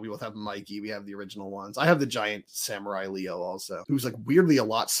some. We both have Mikey. We have the original ones. I have the giant Samurai Leo also, who's like weirdly a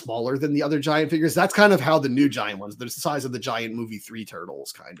lot smaller than the other giant figures. That's kind of how the new giant ones. They're the size of the giant movie 3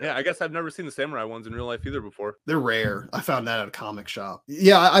 turtles, kind of. Yeah, I guess I've never seen the Samurai ones in real life either before. They're rare. I found that at a comic shop.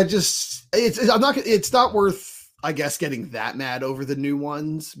 Yeah, it's not worth, I guess, getting that mad over the new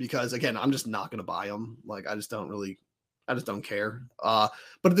ones because, again, I'm just not going to buy them. Like, I just don't care. But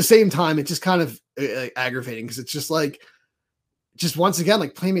at the same time, it's just kind of aggravating because it's just like, once again,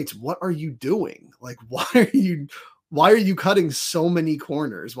 like, Playmates, what are you doing? Like, why are you cutting so many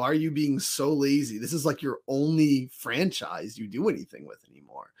corners? Why are you being so lazy? This is like your only franchise you do anything with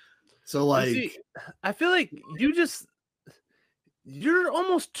anymore. So like, I feel like you're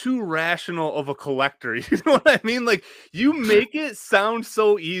almost too rational of a collector. You know what I mean? Like, you make it sound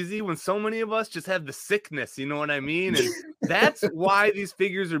so easy when so many of us just have the sickness. You know what I mean? And that's why these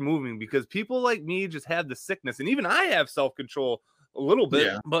figures are moving, because people like me just have the sickness. And even I have self-control a little bit.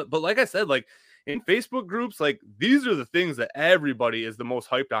 Yeah. But like I said, like in Facebook groups, like these are the things that everybody is the most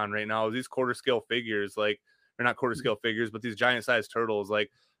hyped on right now. These quarter scale figures, like, or not quarter scale figures, but these giant sized turtles. Like,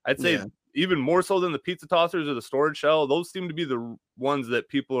 I'd say even more so than the pizza tossers or the storage shell. Those seem to be the ones that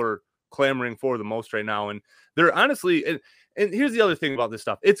people are clamoring for the most right now. And they're honestly, and here's the other thing about this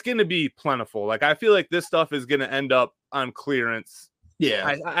stuff. It's going to be plentiful. Like, I feel like this stuff is going to end up on clearance.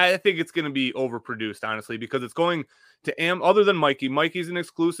 Yeah. I think it's going to be overproduced, honestly, because it's going to other than Mikey's an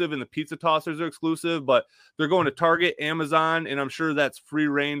exclusive and the pizza tossers are exclusive, but they're going to Target, Amazon, and I'm sure that's free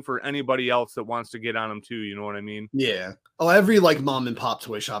reign for anybody else that wants to get on them too. You know what I mean? Yeah. Oh, every like mom and pop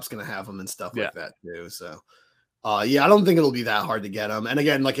toy shop's going to have them and stuff like that too. So, yeah, I don't think it'll be that hard to get them. And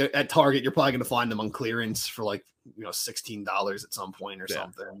again, like at Target, you're probably going to find them on clearance for like, $16 at some point or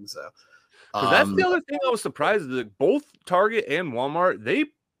something. So that's the other thing I was surprised that both Target and Walmart, they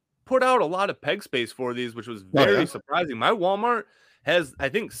put out a lot of peg space for these, which was very surprising. My Walmart has, I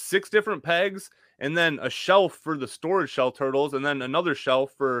think, 6 different pegs, and then a shelf for the storage shell turtles, and then another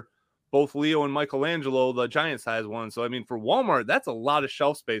shelf for both Leo and Michelangelo, the giant size one. So I mean, for Walmart, that's a lot of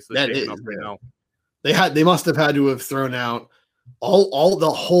shelf space that's taken up right now. They must have had to have thrown out all the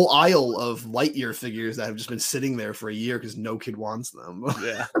whole aisle of Lightyear figures that have just been sitting there for a year because no kid wants them.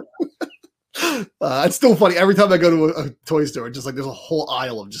 Yeah, It's still funny. Every time I go to a toy store, just like there's a whole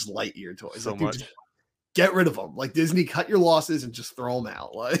aisle of just Lightyear toys. so Like, dude, just much. get rid of them. Like Disney, cut your losses and just throw them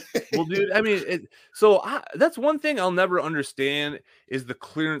out. Like, Well, dude, I mean, that's one thing I'll never understand is the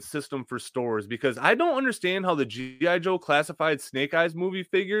clearance system for stores because I don't understand how the GI Joe classified Snake Eyes movie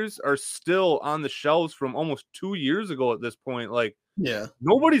figures are still on the shelves from almost 2 years ago at this point. Like, yeah,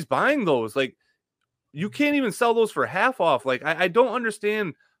 nobody's buying those. Like, you can't even sell those for half off. Like, I don't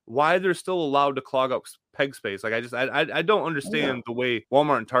understand why they're still allowed to clog up peg space. Like, I don't yeah. understand the way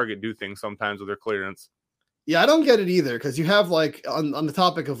Walmart and Target do things sometimes with their clearance. Yeah, I don't get it either because you have like on the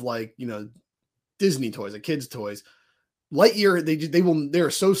topic of like Disney toys, like kids toys. Lightyear,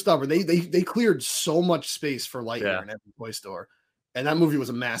 they're so stubborn. They cleared so much space for Lightyear Yeah. in every toy store, and that movie was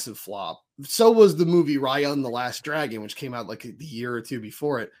a massive flop. So was the movie Raya and the Last Dragon, which came out like the year or two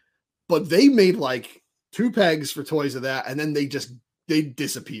before it. But they made like two pegs for toys of that, and then they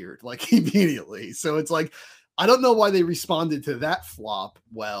disappeared like immediately. So it's like I don't know why they responded to that flop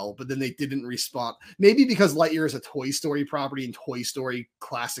well, but then they didn't respond. Maybe because Lightyear is a Toy Story property and Toy Story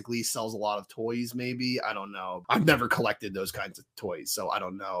classically sells a lot of toys. Maybe I don't know. I've never collected those kinds of toys, so I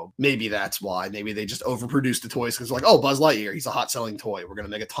don't know. Maybe that's why. Maybe they just overproduced the toys because like, oh, Buzz Lightyear, he's a hot selling toy. We're gonna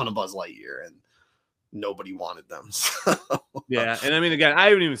make a ton of Buzz Lightyear, and nobody wanted them. So, Yeah, and I mean, again, I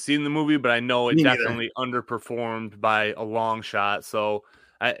haven't even seen the movie, but I know it me neither. definitely underperformed by a long shot. So,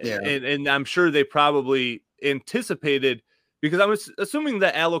 Yeah, and I'm sure they probably anticipated because I was assuming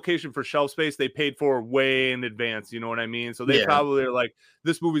that allocation for shelf space they paid for way in advance. You know what I mean? So they yeah. probably are like,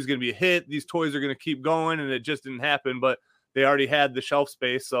 this movie's going to be a hit. These toys are going to keep going, and it just didn't happen. But they already had the shelf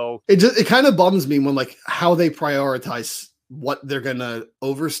space, so It kind of bums me when like how they prioritize what they're gonna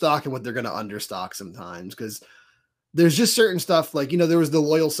overstock and what they're gonna understock sometimes because there's just certain stuff like there was the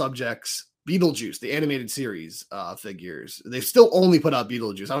Loyal Subjects Beetlejuice, the animated series figures. They still only put out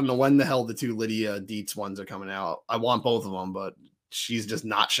Beetlejuice. I don't know when the hell the two Lydia Dietz ones are coming out. I want both of them, but she's just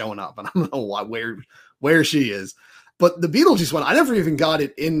not showing up, and I don't know why, where she is. But the Beetlejuice one, I never even got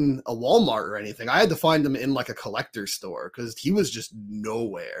it in a Walmart or anything. I had to find them in like a collector's store because he was just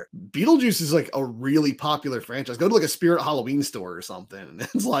nowhere. Beetlejuice is like a really popular franchise. Go to like a Spirit Halloween store or something. And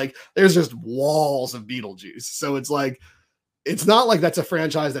it's like there's just walls of Beetlejuice. So it's like it's not like that's a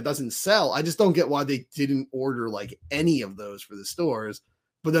franchise that doesn't sell. I just don't get why they didn't order like any of those for the stores,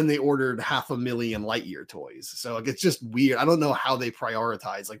 but then they ordered 500,000 Lightyear toys. So like it's just weird. I don't know how they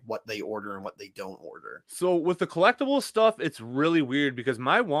prioritize like what they order and what they don't order. So with the collectible stuff, it's really weird because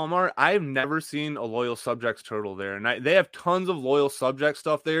my Walmart, I've never seen a Loyal Subjects turtle there, and they have tons of Loyal Subject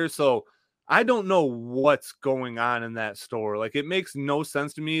stuff there. So I don't know what's going on in that store. Like it makes no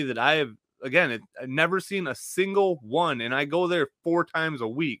sense to me that I've never seen a single one, and I go there 4 times a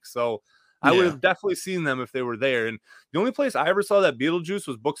week. So I would Yeah. have definitely seen them if they were there. And the only place I ever saw that Beetlejuice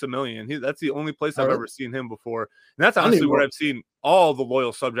was Books a Million. That's the only place All I've right. ever seen him before. And that's I don't honestly even where know. I've seen all the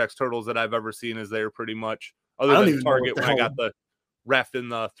Loyal Subjects turtles that I've ever seen is there pretty much, I other don't than even know what Target the when I hell. got the ref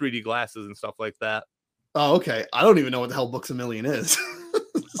and the 3D glasses and stuff like that. Oh, okay. I don't even know what the hell Books a Million is.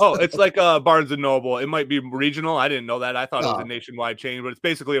 Oh, it's like Barnes and Noble. It might be regional. I didn't know that. I thought it was a Oh, nationwide chain, but it's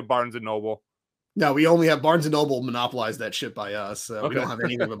basically a Barnes and Noble. no, we only have Barnes and Noble monopolize that shit by us. We Okay. don't have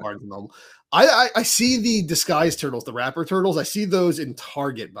anything but Barnes and Noble. I see the disguised turtles, the rapper turtles. I see those in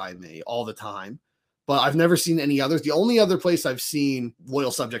Target by me all the time, but I've never seen any others. The only other place I've seen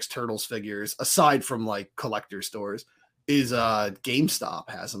Loyal Subjects turtles figures, aside from like collector stores, is GameStop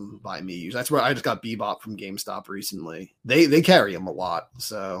has them by me. That's where I just got Bebop from GameStop recently. They carry them a lot,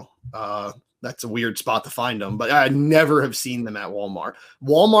 so that's a weird spot to find them. But I never have seen them at Walmart.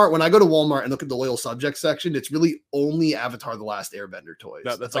 Walmart, when I go to Walmart and look at the Loyal Subject section, it's really only Avatar: The Last Airbender toys.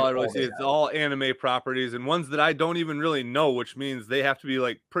 That's Like all I really all see. they It's have. all anime properties and ones that I don't even really know, which means they have to be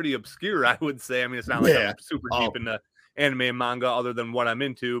like pretty obscure, I would say. I mean, it's not like Yeah. I'm super Oh, deep into anime and manga other than what I'm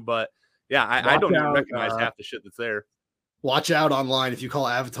into, but yeah, I watch don't even out. recognize half the shit that's there. Watch out online. If you call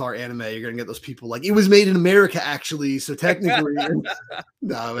Avatar anime, you're gonna get those people like it was made in America, actually. So technically,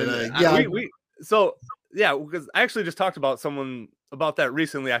 no, but And yeah, so yeah, because I actually just talked about someone about that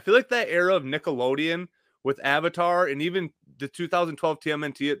recently. I feel like that era of Nickelodeon with Avatar and even the 2012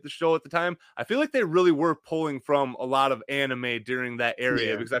 TMNT at the show at the time, I feel like they really were pulling from a lot of anime during that area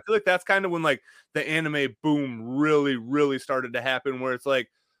yeah, because I feel like that's kind of when like the anime boom really, really started to happen where it's like,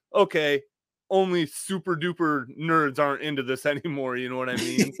 okay, only super duper nerds aren't into this anymore. You know what I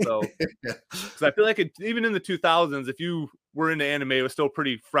mean? So yeah. because I feel like even in the 2000s, if you were into anime, it was still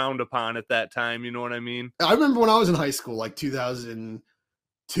pretty frowned upon at that time. You know what I mean? I remember when I was in high school, like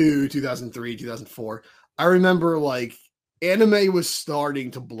 2002, 2003, 2004. I remember like anime was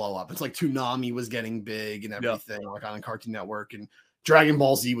starting to blow up. It's like Toonami was getting big and everything, like on Cartoon Network, and Dragon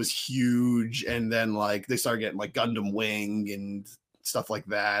Ball Z was huge. And then like they started getting like Gundam Wing and stuff like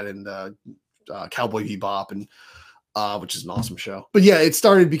that, and Cowboy Bebop, and which is an awesome show. But yeah, it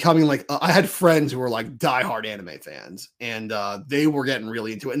started becoming like I had friends who were like diehard anime fans, and they were getting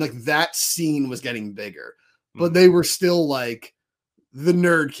really into it, and like that scene was getting bigger, but they were still like the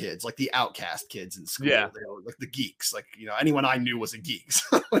nerd kids, like the outcast kids in school. Yeah. They were like the geeks, like, you know, anyone I knew was a geek.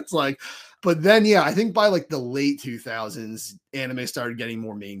 So it's like, but then, yeah, I think by like the late 2000s, anime started getting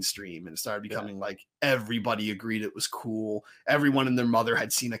more mainstream and it started becoming like everybody agreed it was cool. Everyone and their mother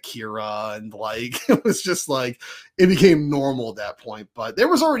had seen Akira, and like, it was just like, it became normal at that point. But there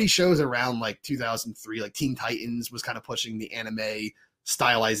was already shows around like 2003, like Teen Titans was kind of pushing the anime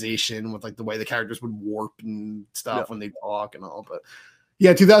stylization with like the way the characters would warp and stuff when they talk and all. But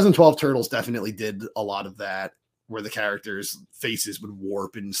yeah, 2012 Turtles definitely did a lot of that, where the characters' faces would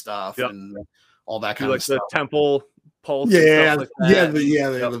warp and stuff and all that kind of stuff. Like the temple pulse. Yeah, and stuff like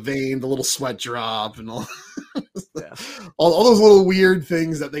that. The vein, the little sweat drop, and all, all those little weird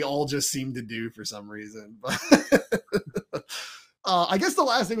things that they all just seem to do for some reason. But I guess the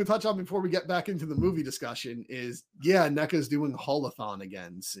last thing we touch on before we get back into the movie discussion is, NECA's doing Holothon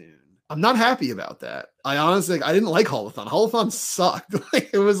again soon. I'm not happy about that. I honestly, I didn't like Holothon. Holothon sucked.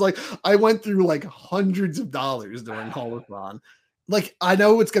 Like, it was like, I went through like hundreds of dollars during Holothon. Like, I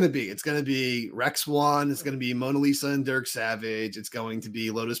know what it's going to be. It's going to be Rex 1. It's going to be Mona Lisa and Dirk Savage. It's going to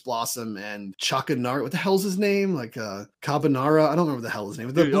be Lotus Blossom and Chakanara. What the hell's his name? Like, Cabanara. I don't remember what the hell his name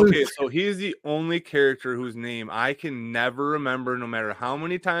is. Okay, so he's the only character whose name I can never remember, no matter how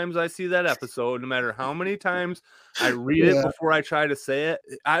many times I see that episode, no matter how many times I read it before I try to say it.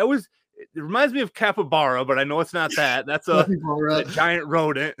 It reminds me of capybara, but I know it's not that. That's a giant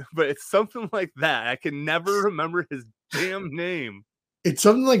rodent, but it's something like that. I can never remember his damn name. It's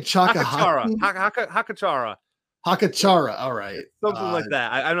something like Hakachara. Hakachara. All right. Something like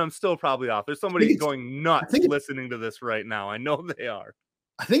that. I'm still probably off. There's somebody going nuts listening to this right now. I know they are.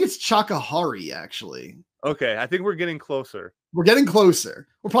 I think it's Chakahari, actually. Okay. I think we're getting closer. We're getting closer.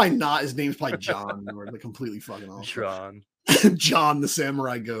 We're probably not. His name's probably John. We're like completely fucking off. John the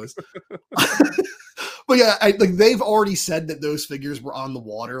Samurai Ghost. But yeah, like they've already said that those figures were on the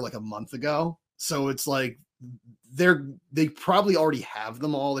water like a month ago. So it's like they probably already have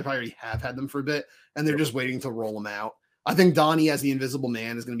them all. They probably already have had them for a bit, and they're just waiting to roll them out. I think Donnie as the Invisible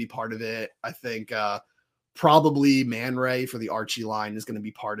Man is going to be part of it. I think probably Man Ray for the Archie line is going to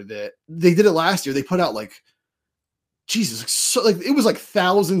be part of it. They did it last year. They put out like, Jesus, so like it was like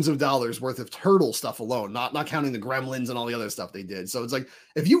thousands of dollars worth of turtle stuff alone, not counting the Gremlins and all the other stuff they did. So it's like,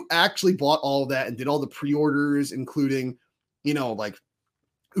 if you actually bought all of that and did all the pre-orders, including, you know, like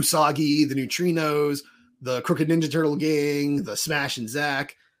Usagi, the Neutrinos, the Crooked Ninja Turtle Gang, the Smash and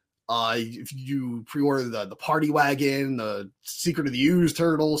Zack, if you pre-order the Party Wagon, the Secret of the Ooze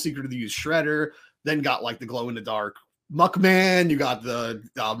Turtle, Secret of the Ooze Shredder, then got like the glow in the dark Muckman, you got the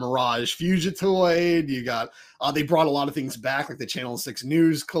Mirage Fugitoid, you got they brought a lot of things back, like the Channel 6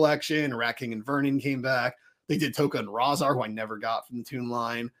 News collection. Rat King and Vernon came back. They did Toka and Razar, who I never got from the Toon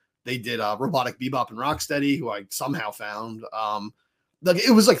line. They did Robotic Bebop and Rocksteady, who I somehow found. Like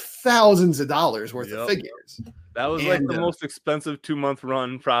it was like thousands of dollars worth of figures. That was like the most expensive 2-month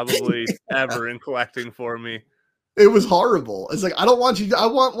run probably ever in collecting for me. It was horrible. It's like, I don't want you. I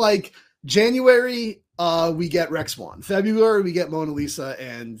want like January, we get Rex 1. February, we get Mona Lisa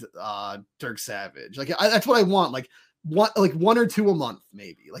and Dirk Savage. Like that's what I want. Like one or two a month,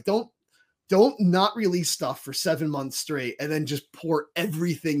 maybe. Like don't not release stuff for 7 months straight and then just pour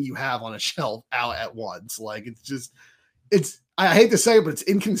everything you have on a shelf out at once. Like I hate to say it, but it's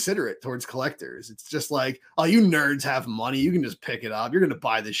inconsiderate towards collectors. It's just like, oh, you nerds have money. You can just pick it up. You're going to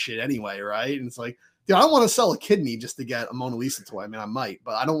buy this shit anyway, right? And it's like, dude, I don't want to sell a kidney just to get a Mona Lisa toy. I mean, I might,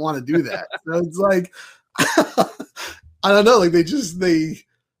 but I don't want to do that. So it's like, I don't know. Like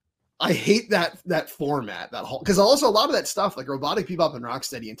I hate that format, that whole, because also a lot of that stuff, like Robotic Bebop and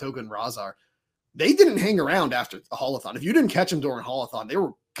Rocksteady and Toka and Razar, they didn't hang around after a Holothon. If you didn't catch them during Holothon, they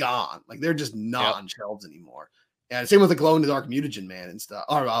were gone. Like they're just not on shelves anymore. And same with the Glow in the Dark Mutagen Man and stuff,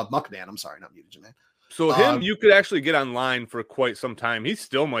 or Muckman. I'm sorry, not Mutagen Man. So him, you could actually get online for quite some time. He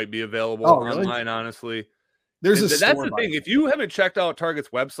still might be available online, honestly. That's the thing. If you haven't checked out Target's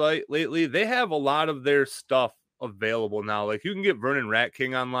website lately, they have a lot of their stuff available now. Like you can get Vernon Rat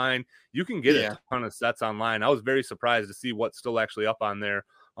King online. You can get a ton of sets online. I was very surprised to see what's still actually up on there.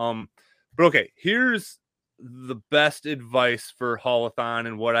 But okay, here's the best advice for Holothon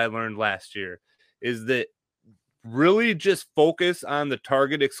and what I learned last year is that really just focus on the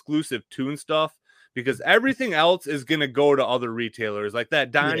Target exclusive Toon stuff, because everything else is going to go to other retailers. Like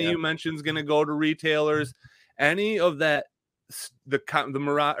that Donnie you mentioned is going to go to retailers. Any of that, the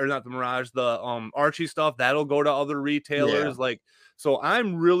Mirage, or not the Mirage, the Archie stuff, that'll go to other retailers. Like, so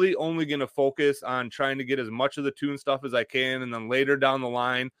I'm really only going to focus on trying to get as much of the Toon stuff as I can, and then later down the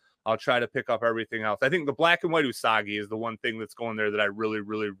line I'll try to pick up everything else. I think the black and white Usagi is the one thing that's going there that I really,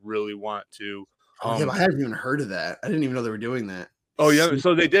 really, really want to. I hadn't even heard of that. I didn't even know they were doing that. Oh yeah,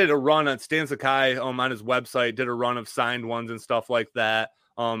 so they did a run on Stan Sakai on his website, did a run of signed ones and stuff like that.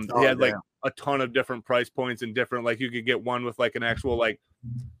 He had like a ton of different price points and different, like you could get one with like an actual like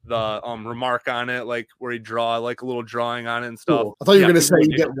the remark on it, like where he draw like a little drawing on it and stuff. Cool. I thought you were gonna say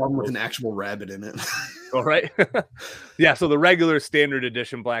you get one with an actual rabbit in it. All right. Yeah, so the regular standard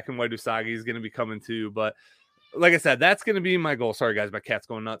edition black and white Usagi is gonna be coming too, but like I said, that's gonna be my goal. Sorry guys, my cat's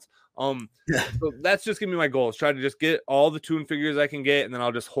going nuts. So that's just gonna be my goal, is try to just get all the Toon figures I can get, and then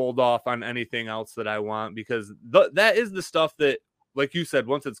I'll just hold off on anything else that I want, because that is the stuff that, like you said,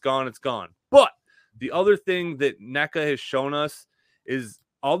 once it's gone, it's gone. But the other thing that NECA has shown us is,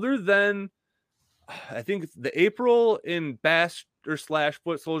 other than I think it's the April in Bash or slash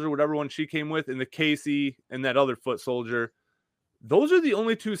Foot Soldier, whatever one she came with, and the Casey and that other Foot Soldier, those are the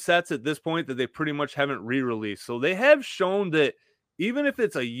only two sets at this point that they pretty much haven't re-released. So they have shown that even if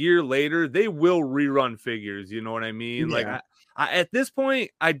it's a year later, they will rerun figures. You know what I mean? Yeah. Like I, at this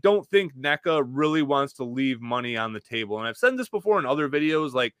point, I don't think NECA really wants to leave money on the table. And I've said this before in other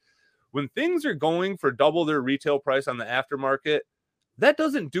videos, like when things are going for double their retail price on the aftermarket, that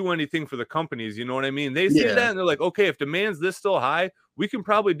doesn't do anything for the companies. You know what I mean? They see that and they're like, okay, if demand's this still high, we can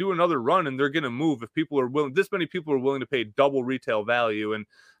probably do another run, and they're going to move if people are willing. This many people are willing to pay double retail value. And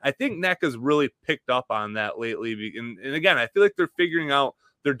I think NECA's really picked up on that lately. And again, I feel like they're figuring out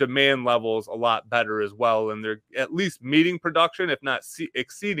their demand levels a lot better as well. And they're at least meeting production, if not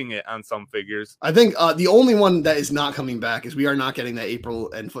exceeding it on some figures. I think the only one that is not coming back is we are not getting that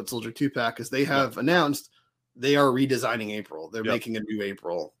April and Foot Soldier 2-pack, because they have announced they are redesigning April. They're making a new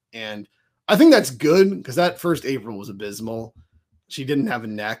April. And I think that's good, because that first April was abysmal. She didn't have a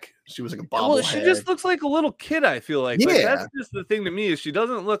neck. She was like a bobblehead. Well, she just looks like a little kid, I feel like. Like, that's just the thing to me, is she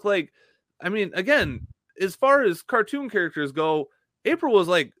doesn't look like, I mean, again, as far as cartoon characters go, April was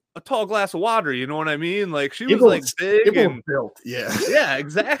like a tall glass of water, you know what I mean? Like, she was like big and built. Yeah. Yeah,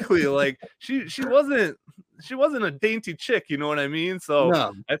 exactly. Like she wasn't a dainty chick, you know what I mean? So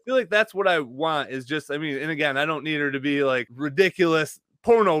I feel like that's what I want, is just, I mean, and again, I don't need her to be like ridiculous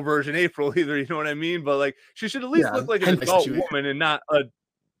porno version April either, you know what I mean? But like, she should at least look like an adult woman and not a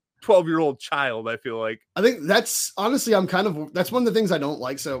 12-year-old child, I feel like. I think that's honestly, that's one of the things I don't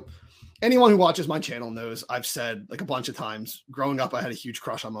like. So anyone who watches my channel knows I've said like a bunch of times, growing up, I had a huge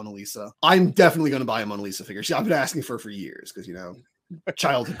crush on Mona Lisa. I'm definitely going to buy a Mona Lisa figure. I've been asking for years, because, you know,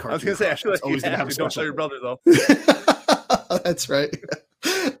 childhood cartoon. I was going to say, I feel like always going to have a don't tell your brother though. That's right.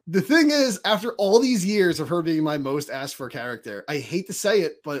 The thing is, after all these years of her being my most asked for character, I hate to say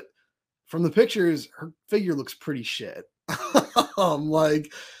it, but from the pictures, her figure looks pretty shit.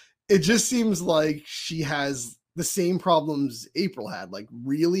 Like, it just seems like she has the same problems April had, like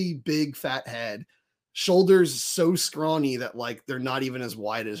really big fat head, shoulders so scrawny that like they're not even as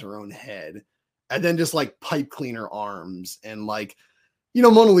wide as her own head, and then just like pipe cleaner arms. And like, you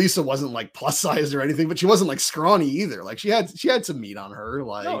know, Mona Lisa wasn't like plus sized or anything, but she wasn't like scrawny either. Like she had some meat on her.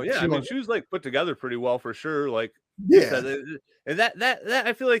 Like, oh yeah, I mean, she was like put together pretty well for sure. Like, and that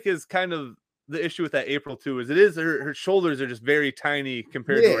I feel like is kind of the issue with that April too, is her shoulders are just very tiny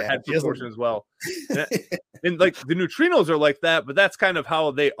compared to her head proportion as well. And like the neutrinos are like that, but that's kind of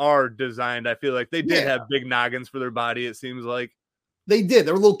how they are designed. I feel like they did have big noggins for their body, it seems like. They did.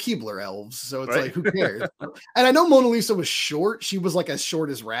 They were little Keebler elves, so it's like, who cares? And I know Mona Lisa was short. She was like as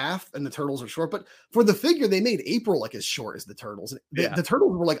short as Raph, and the turtles are short. But for the figure, they made April like as short as the turtles. The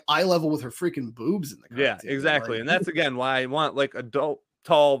turtles were like eye level with her freaking boobs in the cartoon. Yeah, exactly. Like, and that's again why I want like adult,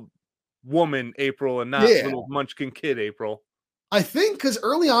 tall woman April, and not little munchkin kid April. I think because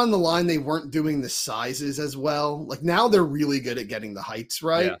early on in the line, they weren't doing the sizes as well. Like now they're really good at getting the heights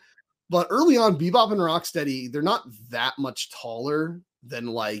right. Yeah. But early on, Bebop and Rocksteady, they're not that much taller than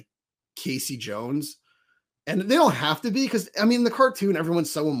like Casey Jones. And they don't have to be, because I mean, the cartoon,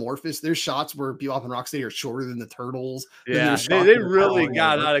 everyone's so amorphous. There's shots where Bebop and Rocksteady are shorter than the turtles. Yeah, they really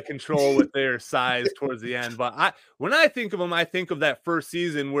got out of control with their size towards the end. But when I think of them, I think of that first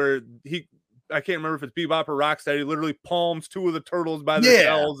season where I can't remember if it's Bebop or Rocksteady, literally palms two of the turtles by their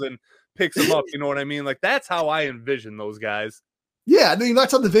tails and picks them up. You know what I mean? Like, that's how I envision those guys. Yeah, I mean,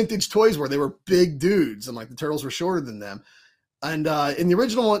 that's how the vintage toys were. They were big dudes, and like the turtles were shorter than them. And in the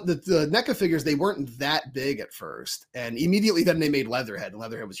original one, the NECA figures, they weren't that big at first. And immediately then they made Leatherhead, and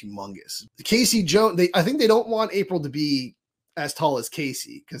Leatherhead was humongous. Casey Jones, I think they don't want April to be as tall as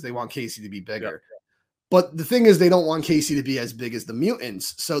Casey because they want Casey to be bigger. Yep. But the thing is, they don't want Casey to be as big as the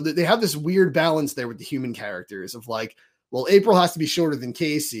mutants. So they have this weird balance there with the human characters of like, well, April has to be shorter than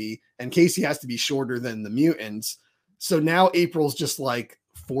Casey, and Casey has to be shorter than the mutants. So now April's just like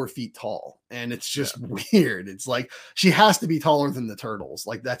 4 feet tall, and it's just weird. It's like she has to be taller than the Turtles.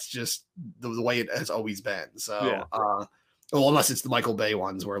 Like that's just the way it has always been. So, well, unless it's the Michael Bay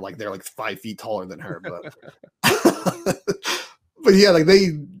ones where like they're like 5 feet taller than her, but but yeah, like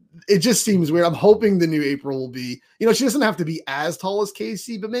it just seems weird. I'm hoping the new April will be, you know, she doesn't have to be as tall as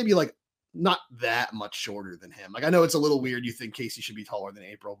Casey, but maybe like not that much shorter than him. Like I know it's a little weird. You think Casey should be taller than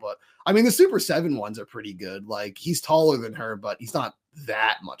April, but I mean the Super 7 ones are pretty good. Like he's taller than her, but he's not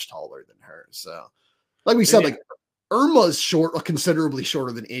that much taller than her. So like we said, like Irma's considerably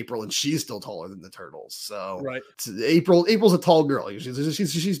shorter than April, and she's still taller than the Turtles. So April's a tall girl.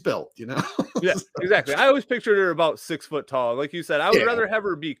 She's built, you know? Yeah, exactly. I always pictured her about 6 foot tall. Like you said, I would rather have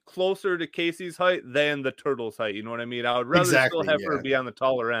her be closer to Casey's height than the Turtles' height. You know what I mean? I would rather still have her be on the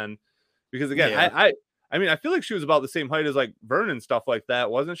taller end. Because again, I mean, I feel like she was about the same height as like Vern and stuff like that,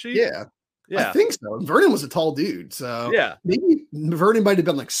 wasn't she? Yeah. I think so. Vernon was a tall dude. So maybe Vernon might have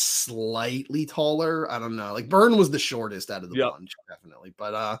been like slightly taller. I don't know. Like Vern was the shortest out of the bunch, definitely.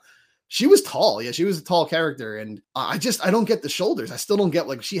 But she was tall. Yeah, she was a tall character. And I don't get the shoulders. I still don't get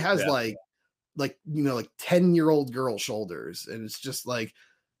like she has like 10-year-old girl shoulders. And it's just like,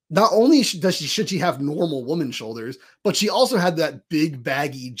 not only should she have normal woman shoulders, but she also had that big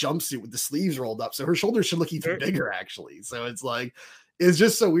baggy jumpsuit with the sleeves rolled up. So her shoulders should look even bigger, actually. So it's like, it's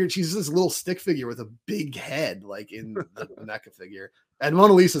just so weird. She's this little stick figure with a big head, like in the NECA figure. And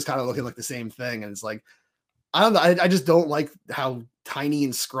Mona Lisa's kind of looking like the same thing. And it's like, I don't know. I just don't like how tiny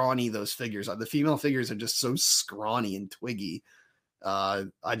and scrawny those figures are. The female figures are just so scrawny and twiggy. I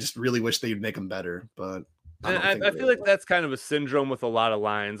just really wish they'd make them better, but I feel like that's kind of a syndrome with a lot of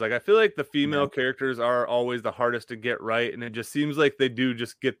lines. Like I feel like the female characters are always the hardest to get right, and it just seems like they do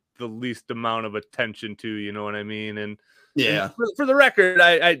just get the least amount of attention to, you know what I mean? And for the record,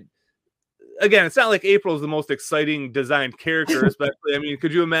 I again, it's not like April's the most exciting designed character, especially. I mean,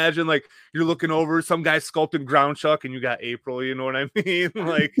 could you imagine like you're looking over some guy sculpted Ground Chuck and you got April, you know what I mean?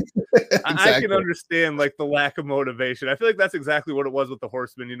 Like exactly. I can understand like the lack of motivation. I feel like that's exactly what it was with the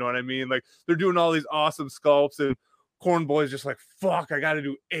Horsemen, you know what I mean? Like they're doing all these awesome sculpts and Corn Boy's just like, fuck, I gotta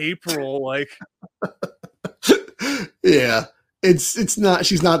do April. Like yeah. It's not,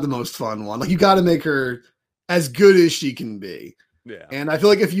 she's not the most fun one. Like you gotta make her as good as she can be. Yeah. And I feel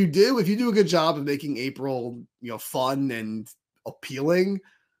like if you do a good job of making April, you know, fun and appealing,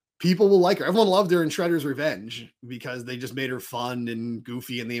 people will like her. Everyone loved her in Shredder's Revenge because they just made her fun and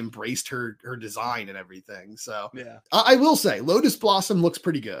goofy and they embraced her design and everything. So I will say Lotus Blossom looks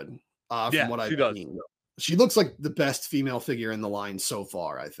pretty good from what I've seen. She looks like the best female figure in the line so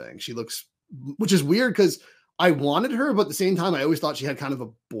far, I think. She looks, which is weird because I wanted her, but at the same time, I always thought she had kind of a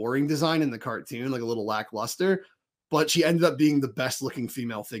boring design in the cartoon, like a little lackluster. But she ended up being the best looking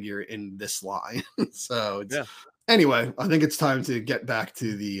female figure in this line. So anyway, I think it's time to get back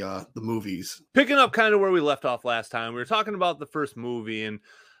to the movies. Picking up kind of where we left off last time, we were talking about the first movie. And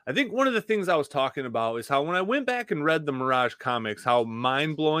I think one of the things I was talking about is how when I went back and read the Mirage comics, how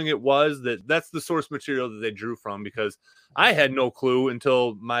mind blowing it was that that's the source material that they drew from, because I had no clue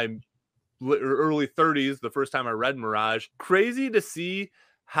until my early 30s, the first time I read Mirage. Crazy to see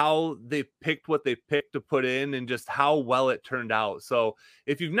how they picked what they picked to put in and just how well it turned out. So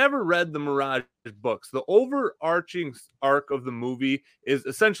if you've never read the Mirage books, the overarching arc of the movie is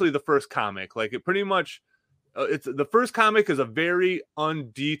essentially the first comic. Like it pretty much, it's the first comic is a very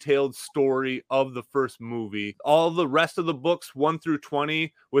undetailed story of the first movie. All the rest of the books 1 through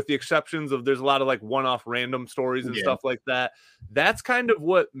 20, with the exceptions of there's a lot of like one-off random stories and stuff like that. That's kind of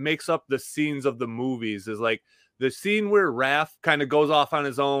what makes up the scenes of the movies, is like the scene where Raph kind of goes off on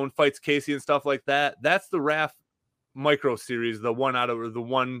his own, fights Casey and stuff like that. That's the Raph micro series, the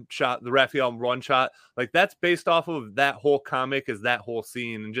one shot, the Raphael one shot. Like that's based off of that whole comic, is that whole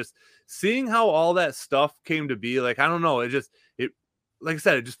scene. And just seeing how all that stuff came to be, like, I don't know. It like I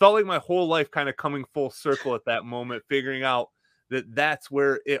said, it just felt like my whole life kind of coming full circle at that moment, figuring out that that's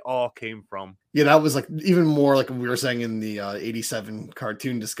where it all came from. Yeah. That was like even more like we were saying in the 87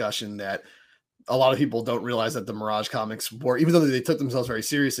 cartoon discussion, that a lot of people don't realize that the Mirage comics were, even though they took themselves very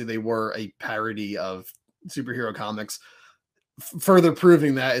seriously, they were a parody of superhero comics. further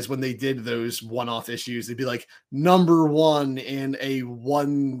proving that is when they did those one-off issues, they'd be like #1 in a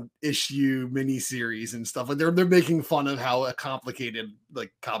one-issue miniseries and stuff. Like they're making fun of how complicated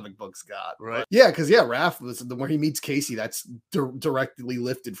like comic books got. Right. But yeah, because yeah, Raph was where he meets Casey. That's directly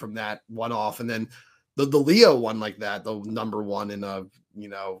lifted from that one-off, and then the Leo one like that, the #1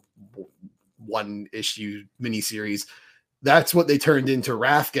 in a one-issue miniseries. That's what they turned into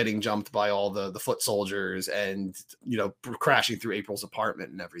Raph getting jumped by all the foot soldiers and, crashing through April's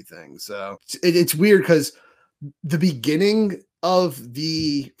apartment and everything. So it's weird because the beginning of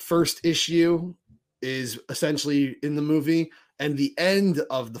the first issue is essentially in the movie, and the end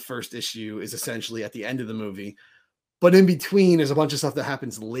of the first issue is essentially at the end of the movie. But in between, there's a bunch of stuff that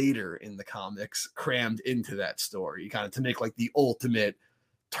happens later in the comics crammed into that story, kind of to make like the ultimate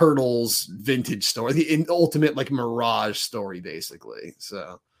Turtles vintage story, the ultimate like Mirage story, basically.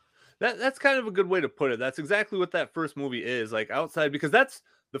 So that's kind of a good way to put it. That's exactly what that first movie is like outside, because that's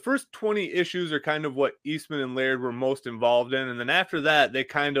the first 20 issues are kind of what Eastman and Laird were most involved in. And then after that, they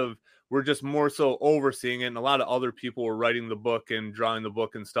kind of were just more so overseeing it. And a lot of other people were writing the book and drawing the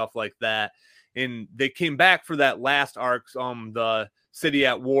book and stuff like that. And they came back for that last arc, the City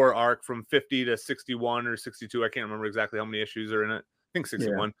at War arc from 50 to 61 or 62. I can't remember exactly how many issues are in it. I think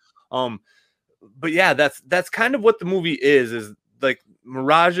 61. Yeah. But yeah, that's kind of what the movie is like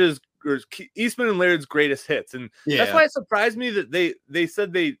Mirage's or Eastman and Laird's greatest hits. And that's why it surprised me that they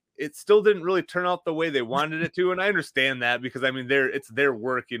said it still didn't really turn out the way they wanted it to. And I understand that because I mean, it's their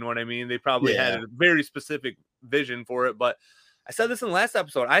work, you know what I mean? They probably had a very specific vision for it, but I said this in the last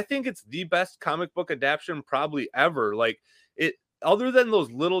episode. I think it's the best comic book adaptation probably ever. Like it, other than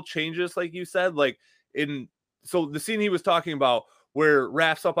those little changes, like you said, like so the scene he was talking about where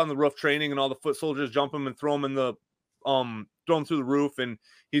Raph's up on the roof training and all the foot soldiers jump him and throw him in the throw him through the roof, and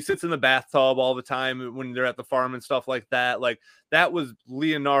he sits in the bathtub all the time when they're at the farm and stuff like that. Like that was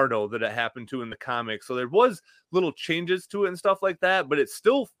Leonardo that it happened to in the comics. So there was little changes to it and stuff like that, but it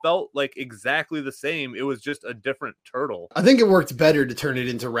still felt like exactly the same. It was just a different turtle. I think it worked better to turn it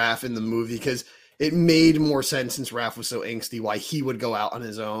into Raph in the movie because it made more sense since Raph was so angsty why he would go out on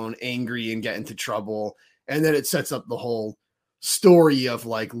his own, angry and get into trouble. And then it sets up the whole story of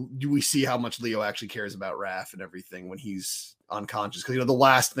like, do we see how much Leo actually cares about Raph and everything when he's unconscious? Because the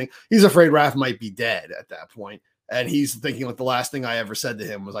last thing he's afraid Raph might be dead at that point, and he's thinking like the last thing I ever said to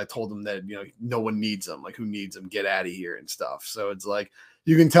him was I told him that no one needs him, like who needs him, get out of here and stuff. So it's like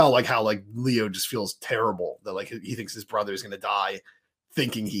you can tell like how like Leo just feels terrible that like he thinks his brother is gonna die,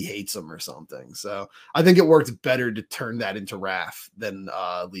 thinking he hates him or something. So I think it worked better to turn that into Raph than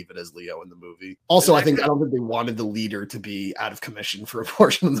leave it as Leo in the movie. Also, I don't think they wanted the leader to be out of commission for a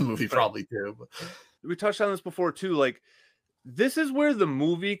portion of the movie, probably too. But we touched on this before too. Like this is where the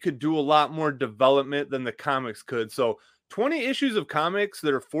movie could do a lot more development than the comics could. So 20 issues of comics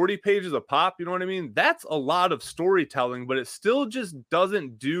that are 40 pages a pop, you know what I mean? That's a lot of storytelling, but it still just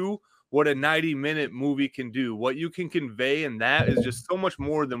doesn't do what a 90-minute movie can do. What you can convey in that is just so much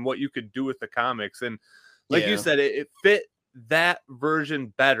more than what you could do with the comics. And like you said, it fit that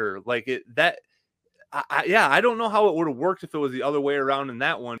version better. Like I don't know how it would have worked if it was the other way around in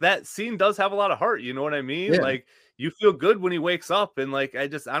that one. That scene does have a lot of heart, you know what I mean? Yeah. Like you feel good when he wakes up, and like I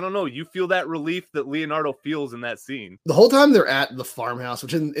don't know, you feel that relief that Leonardo feels in that scene. The whole time they're at the farmhouse,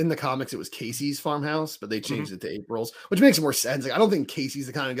 which in the comics it was Casey's farmhouse, but they changed it to April's, which makes more sense. Like I don't think Casey's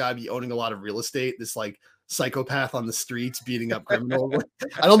the kind of guy to be owning a lot of real estate. This like psychopath on the streets beating up criminals.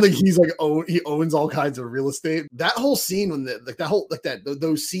 I don't think he's like he owns all kinds of real estate. That whole scene when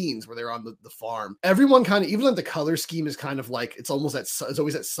those scenes where they're on the farm, everyone kind of, even like the color scheme is kind of like it's always at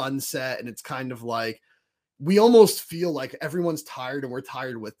sunset, and it's kind of like we almost feel like everyone's tired and we're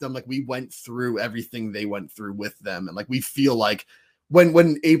tired with them. Like we went through everything they went through with them, and like we feel like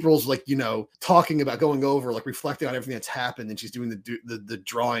when April's like talking about going over like reflecting on everything that's happened, and she's doing the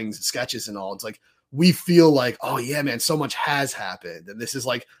drawings, sketches, and all. It's like we feel like, oh yeah, man, so much has happened, and this is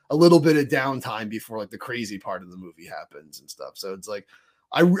like a little bit of downtime before like the crazy part of the movie happens and stuff. So it's like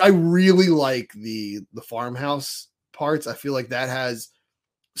I really like the farmhouse parts. I feel like that has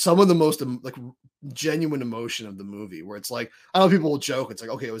some of the most like genuine emotion of the movie, where it's like, I know people will joke, it's like,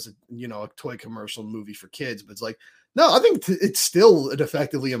 okay, it was a toy commercial movie for kids, but it's like, no, I think it's still an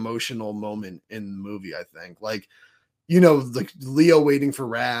effectively emotional moment in the movie. I think like like Leo waiting for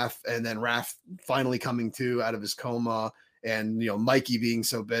Raph, and then Raph finally coming to out of his coma, and Mikey being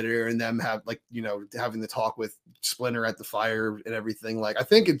so bitter, and them having the talk with Splinter at the fire and everything. Like I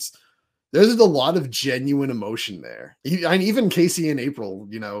think there's a lot of genuine emotion there. Even Casey and April,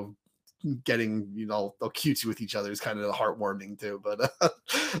 getting all cutesy with each other is kind of heartwarming too, but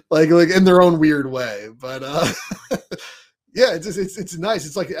like in their own weird way. But Yeah, it's nice.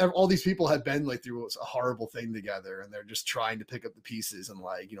 It's like all these people have been like through a horrible thing together, and they're just trying to pick up the pieces and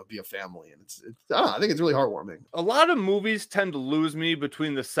like be a family. And it's I don't know, I think it's really heartwarming. A lot of movies tend to lose me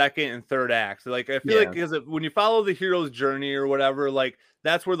between the second and third act. Like I feel like Yeah, because when you follow the hero's journey or whatever, like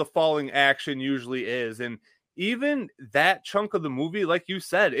that's where the falling action usually is. And even that chunk of the movie, like you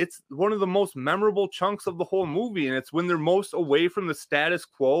said, it's one of the most memorable chunks of the whole movie, and it's when they're most away from the status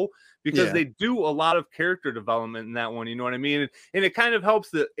quo because yeah, they do a lot of character development in that one. You know what I mean? And it kind of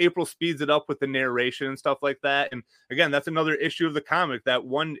helps that April speeds it up with the narration and stuff like that. And again, that's another issue of the comic. That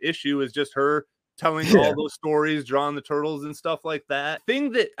one issue is just her telling yeah, all those stories, drawing the turtles and stuff like that.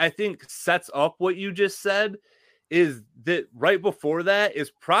 Thing that I think sets up what you just said is that right before that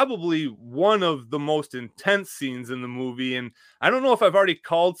is probably one of the most intense scenes in the movie. And I don't know if I've already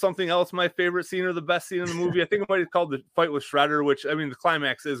called something else my favorite scene or the best scene in the movie. I think I might have called the fight with Shredder, which I mean, the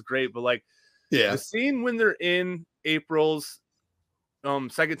climax is great, but like yeah, the scene when they're in April's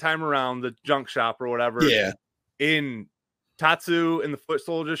second time around the junk shop or whatever, yeah. in Tatsu and the foot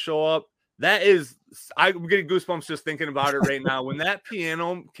soldiers show up. That is, I'm getting goosebumps just thinking about it right now. When that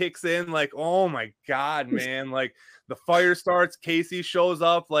piano kicks in, like, oh my God, man, like the fire starts, Casey shows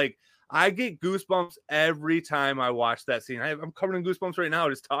up. Like, I get goosebumps every time I watch that scene. I'm covered in goosebumps right now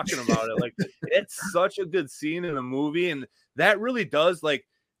just talking about it. Like, it's such a good scene in the movie. And that really does, like,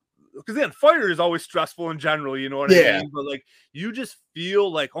 because then fire is always stressful in general, you know what I Yeah. mean? But like you just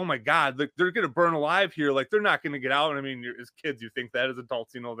feel like, oh my God, like they're gonna burn alive here, like they're not gonna get out. And I mean, as kids, you think that, as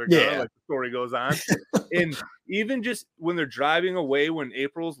adults, you know, they're gonna, Yeah. like the story goes on. And even just when they're driving away, when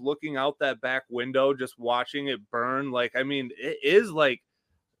April's looking out that back window, just watching it burn, like I mean, it is like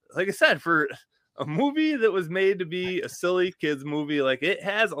I said, for a movie that was made to be a silly kids movie, like it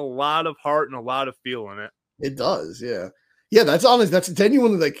has a lot of heart and a lot of feel in it. It does. Yeah. Yeah. That's honest. That's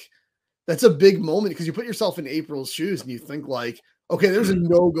genuinely like, that's a big moment because you put yourself in April's shoes and you think like, okay, there's a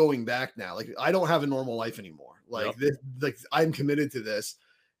no going back now. Like I don't have a normal life anymore. Like Yep. this, like I'm committed to this.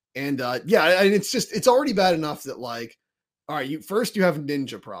 And yeah, and it's already bad enough that like, all right, you have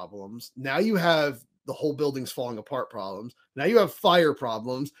ninja problems. Now you have the whole building's falling apart problems. Now you have fire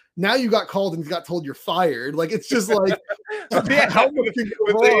problems. Now you got called and got told you're fired. Like it's just like Yeah, how much could go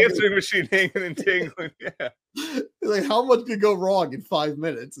with wrong? the answering machine hanging and tingling. Yeah. Like how much could go wrong in 5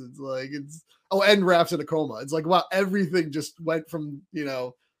 minutes? It's like and Raph's in a coma. It's like wow, everything just went from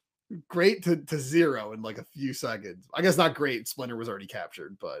great to zero in like a few seconds. I guess not great. Splinter was already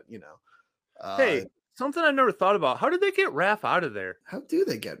captured, but Hey, something I never thought about. How did they get Raph out of there? how do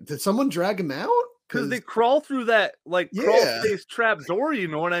they get? Did someone drag him out? Because they crawl through that like crawl Yeah. space trap door, you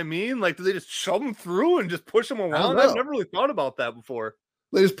know what I mean? Like, do they just shove him through and just push him I don't around? I've know. never really thought about that before.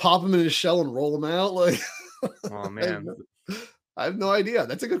 They just pop him in his shell and roll him out. Like Oh man. I have no idea.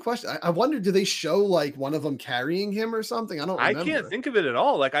 That's a good question. I wonder, do they show like one of them carrying him or something? I don't I remember. can't think of it at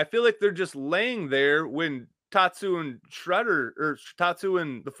all. Like, I feel like they're just laying there when Tatsu and Shredder or Tatsu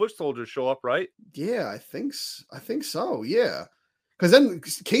and the foot soldiers show up, right? Yeah, I think so. Yeah. Because then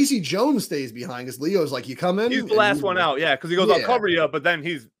Casey Jones stays behind because Leo's like, you come in. He's the and last one out, yeah, because he goes, I'll Yeah. cover you up, but then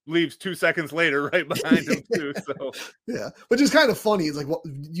he leaves 2 seconds later right behind him too. So Yeah, which is kind of funny. It's like, well,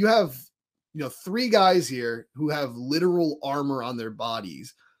 you have, 3 guys here who have literal armor on their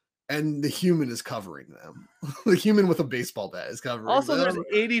bodies, and the human is covering them. The human with a baseball bat is covering also them. there's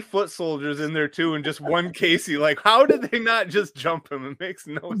 80 foot soldiers in there too, and just one Casey. Like, how did they not just jump him? It makes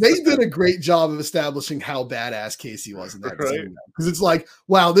no They sense. did a great job of establishing how badass Casey was in that Right. scene. Because it's like,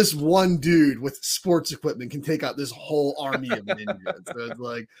 wow, this one dude with sports equipment can take out this whole army of ninjas. So it's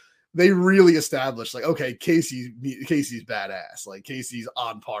like they really established, like, okay, Casey's badass. Like Casey's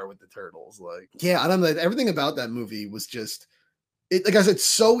on par with the turtles. Like, yeah, I don't know. Everything about that movie was just like I said, it's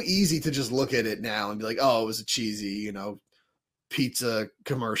so easy to just look at it now and be like, oh, it was a cheesy, pizza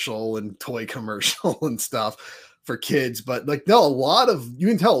commercial and toy commercial and stuff for kids. But like, no, you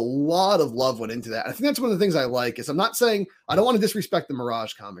can tell a lot of love went into that. I think that's one of the things I like is I'm not saying I don't want to disrespect the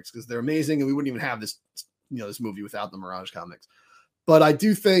Mirage comics because they're amazing and we wouldn't even have this, this movie without the Mirage comics. But I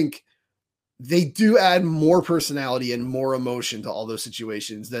do think they do add more personality and more emotion to all those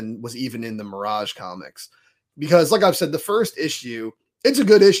situations than was even in the Mirage comics. Because like I've said, the first issue, it's a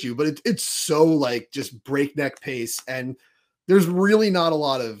good issue, but it's so like just breakneck pace. And there's really not a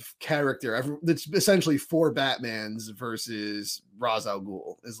lot of character. It's essentially 4 Batmans versus Ra's al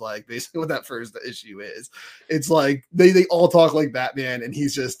Ghul is like basically what that first issue is. It's like they all talk like Batman and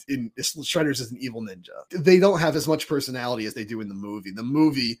he's just Shredder's just an evil ninja. They don't have as much personality as they do in the movie. The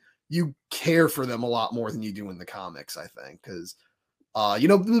movie, you care for them a lot more than you do in the comics, I think. Because,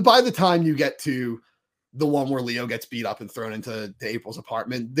 by the time you get to the one where Leo gets beat up and thrown into April's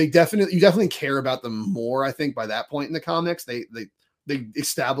apartment. You definitely care about them more. I think by that point in the comics, they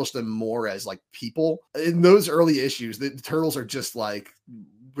establish them more as like people. In those early issues, the Turtles are just like,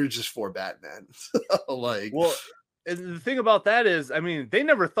 we're just for Batman. Like, well, and the thing about that is, I mean, they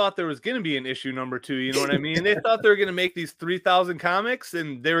never thought there was going to be an issue number 2. You know what I mean? They thought they were going to make these 3,000 comics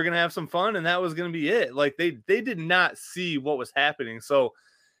and they were going to have some fun and that was going to be it. Like they did not see what was happening. So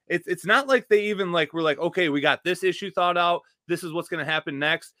it's not like they even like, were like, okay, we got this issue thought out. This is what's going to happen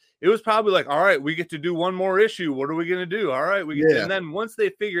next. It was probably like, all right, we get to do one more issue. What are we going to do? All right. And then once they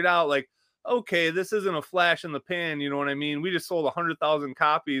figured out like, okay, this isn't a flash in the pan. You know what I mean? We just sold 100,000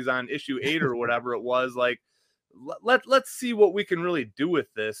 copies on issue 8 or whatever it was. Like, let's see what we can really do with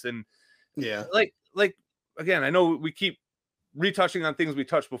this. And like again, I know we keep retouching on things we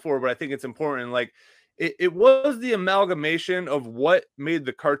touched before, but I think it's important. Like it was the amalgamation of what made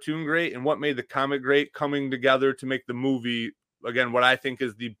the cartoon great and what made the comic great coming together to make the movie, again, what I think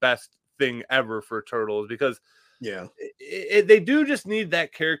is the best thing ever for Turtles, because they do just need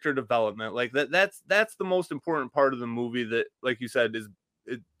that character development. Like that's the most important part of the movie that, like you said, is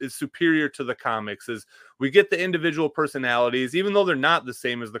superior to the comics. Is we get the individual personalities, even though they're not the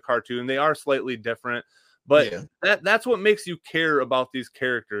same as the cartoon, they are slightly different, but that's what makes you care about these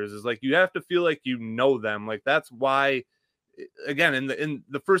characters. Is like you have to feel like you know them. Like that's why, again, in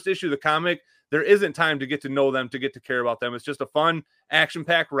the first issue of the comic, there isn't time to get to know them, to get to care about them. It's just a fun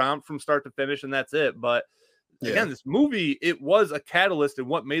action-packed romp from start to finish, and that's it. But again, this movie, it was a catalyst in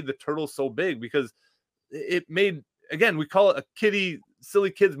what made the Turtles so big, because it made, again, we call it a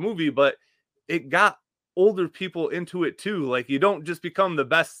silly kids movie, but it got older people into it too. Like you don't just become the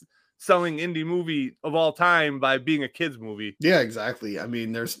best selling indie movie of all time by being a kids movie. Yeah, exactly. I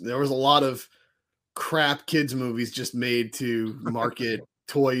mean, there was a lot of crap kids movies just made to market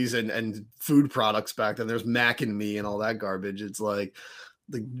toys and food products back then. There's Mac and Me and all that garbage. It's like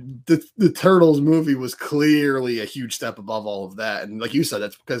the Turtles movie was clearly a huge step above all of that. And like you said,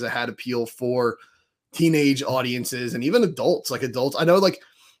 that's because it had appeal for teenage audiences and even adults. Like adults, I know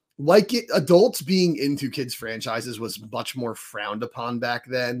adults being into kids franchises was much more frowned upon back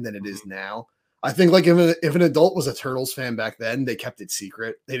then than it is now. I think like if an adult was a Turtles fan back then, they kept it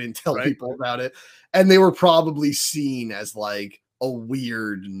secret. They didn't tell people about it. And they were probably seen as like a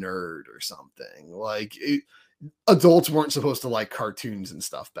weird nerd or something. Like adults weren't supposed to like cartoons and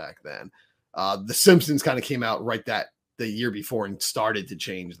stuff back then. The Simpsons kind of came out the year before and started to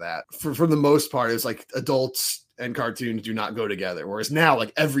change that. For the most part, it was like adults and cartoons do not go together. Whereas now,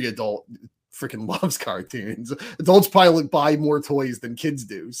 like every adult freaking loves cartoons. Adults probably buy more toys than kids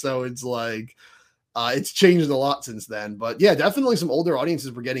do. So it's like, it's changed a lot since then. But yeah, definitely some older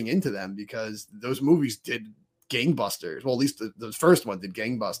audiences were getting into them because those movies did gangbusters. Well, at least the first one did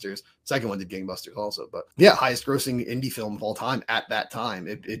gangbusters. Second one did gangbusters also. But yeah, highest grossing indie film of all time at that time.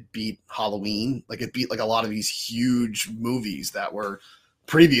 It beat Halloween. Like it beat like a lot of these huge movies that were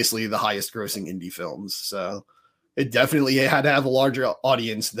previously the highest grossing indie films. So it definitely had to have a larger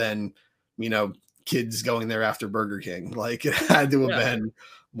audience than, kids going there after Burger King. Like it had to have been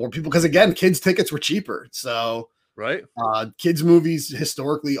more people. Because again, kids tickets were cheaper. So kids movies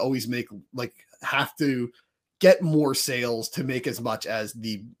historically always have to get more sales to make as much as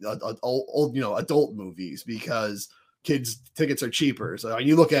the adult movies, because kids tickets are cheaper. So when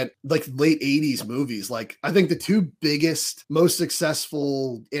you look at like late 80s movies, like I think the two biggest, most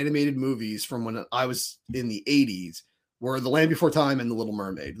successful animated movies from when I was in the 80s were The Land Before Time and The Little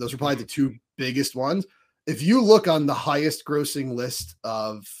Mermaid. Those are probably the two biggest ones. If you look on the highest grossing list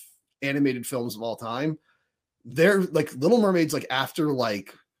of animated films of all time, they're like Little Mermaid's like after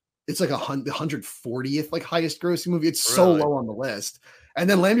like, it's like 140th like highest grossing movie. It's so low on the list. And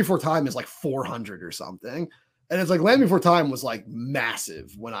then Land Before Time is like 400 or something. And it's like Land Before Time was like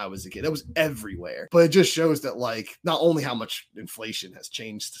massive when I was a kid. It was everywhere. But it just shows that like not only how much inflation has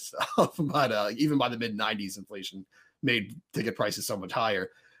changed stuff, but even by the mid 90s, inflation made ticket prices so much higher.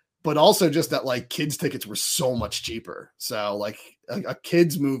 But also just that like kids tickets were so much cheaper. So like a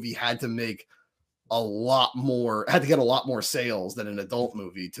kids movie had to get a lot more sales than an adult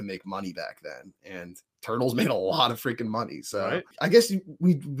movie to make money back then. And Turtles made a lot of freaking money. So I guess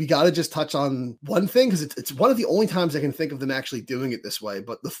we got to just touch on one thing, because it's one of the only times I can think of them actually doing it this way.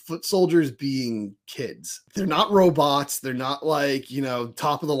 But the foot soldiers being kids, they're not robots. They're not like,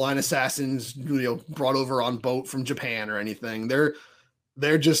 top of the line assassins, brought over on boat from Japan or anything.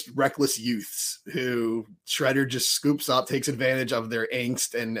 They're just reckless youths who Shredder just scoops up, takes advantage of their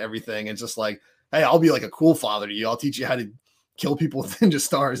angst and everything. And just like, hey, I'll be like a cool father to you. I'll teach you how to kill people with ninja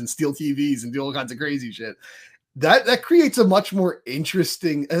stars and steal TVs and do all kinds of crazy shit. that creates a much more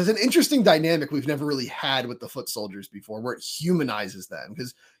interesting, as an interesting dynamic we've never really had with the foot soldiers before, where it humanizes them,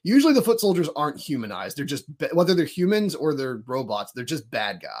 because usually the foot soldiers aren't humanized. They're just, whether they're humans or they're robots, they're just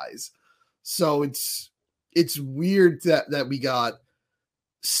bad guys. So it's weird that we got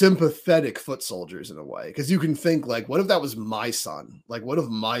sympathetic foot soldiers in a way, because you can think like, what if that was my son? Like, what if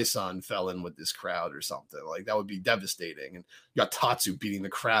my son fell in with this crowd or something? Like, that would be devastating. And you got Tatsu beating the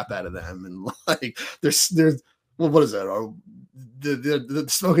crap out of them, and like there's well, what is that? Oh, the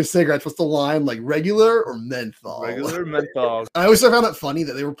smoking cigarettes. What's the line? Like, regular or menthol? Regular menthol. I always found it funny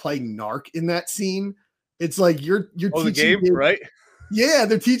that they were playing Narc in that scene. It's like you're Oh, teaching the game, kids, right? yeah,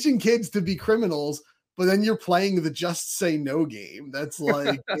 they're teaching kids to be criminals, but then you're playing the just say no game. That's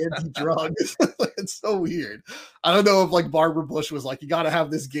like anti-drugs. It's so weird. I don't know if like Barbara Bush was like, you got to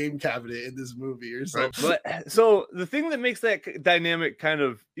have this game cabinet in this movie or something. Right. But so the thing that makes that dynamic kind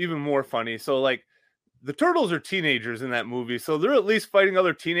of even more funny. So like the turtles are teenagers in that movie, so they're at least fighting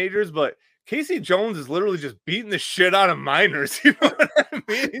other teenagers, but Casey Jones is literally just beating the shit out of minors. You know what I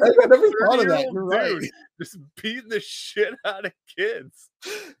mean? I never thought of that. You're right. Just beating the shit out of kids.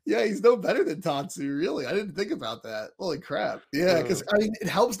 Yeah, he's no better than Tatsu, really. I didn't think about that. Holy crap. Yeah, because I mean, it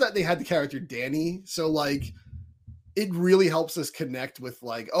helps that they had the character Danny. So like it really helps us connect with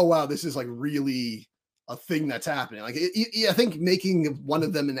like, oh wow, this is like really a thing that's happening. Like I think making one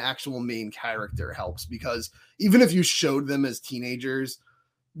of them an actual main character helps, because even if you showed them as teenagers,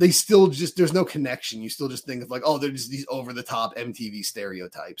 they still just, there's no connection. You still just think of like, oh, they're just these over the top MTV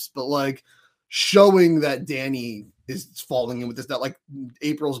stereotypes. But like showing that Danny is falling in with this, that like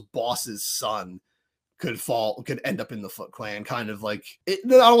April's boss's son could end up in the Foot Clan, kind of like it. I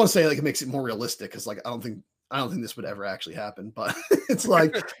don't want to say like it makes it more realistic, because like I don't think this would ever actually happen, but it's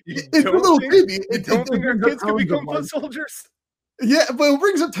like it's a little creepy. You don't think our kids could become foot soldiers? Yeah, but it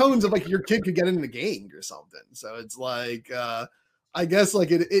brings up tones of like your kid could get in the gang or something. So it's like I guess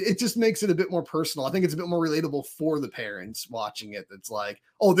like it just makes it a bit more personal. I think it's a bit more relatable for the parents watching it. That's like,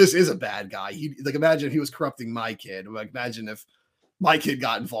 oh, this is a bad guy. He like, imagine if he was corrupting my kid. Like, imagine if my kid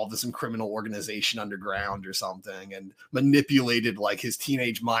got involved in some criminal organization underground or something and manipulated like his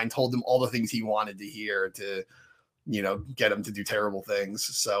teenage mind, told him all the things he wanted to hear to, you know, get him to do terrible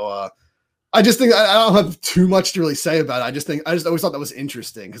things. So I just think I don't have too much to really say about it. I just always thought that was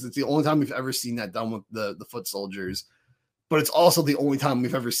interesting, because it's the only time we've ever seen that done with the foot soldiers. But it's also the only time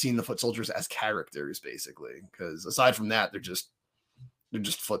we've ever seen the foot soldiers as characters, basically. Because aside from that, they're just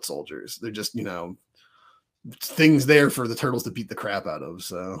foot soldiers. They're just, you know, things there for the turtles to beat the crap out of.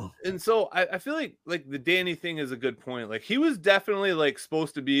 So I feel like the Danny thing is a good point. Like he was definitely like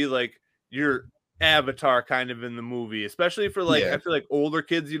supposed to be like your avatar kind of in the movie, especially for like, I feel like older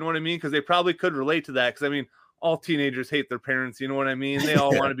kids, you know what I mean? Because they probably could relate to that. Because I mean, all teenagers hate their parents, you know what I mean? They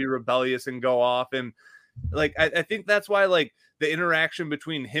all want to be rebellious and go off. And like I think that's why like the interaction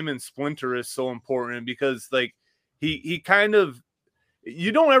between him and Splinter is so important, because like he kind of,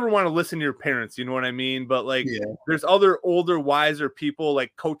 you don't ever want to listen to your parents, you know what I mean? But like there's other older, wiser people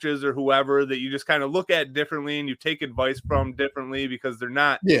like coaches or whoever that you just kind of look at differently and you take advice from differently, because they're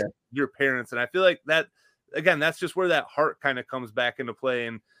not your parents. And I feel like that, again, that's just where that heart kind of comes back into play.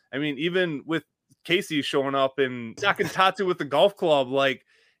 And I mean, even with Casey showing up and knocking Tatsu with the golf club, like,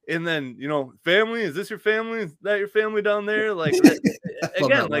 and then, you know, family, is this your family? Is that your family down there? Like,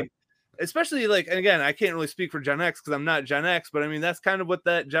 again, like, especially like, and again, I can't really speak for Gen X because I'm not Gen X, but I mean, that's kind of what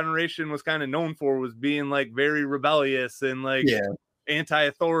that generation was kind of known for, was being like very rebellious and like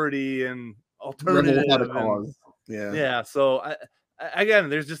anti-authority and alternative. Yeah. So again,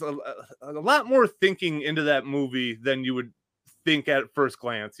 there's just a lot more thinking into that movie than you would think at first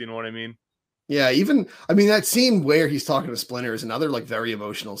glance. You know what I mean? Yeah, even I mean that scene where he's talking to Splinter is another like very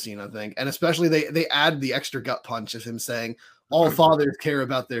emotional scene, I think. And especially they add the extra gut punch of him saying all fathers care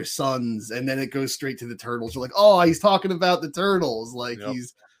about their sons, and then it goes straight to the turtles. You're like, oh, he's talking about the turtles. Like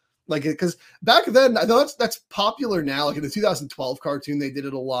he's like, because back then, I know that's popular now. Like in the 2012 cartoon, they did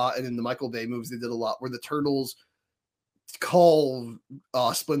it a lot, and in the Michael Bay movies, they did a lot, where the turtles call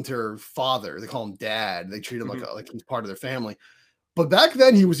Splinter father. They call him dad. They treat him like he's part of their family. But back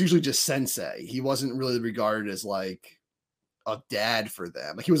then, he was usually just sensei. He wasn't really regarded as like a dad for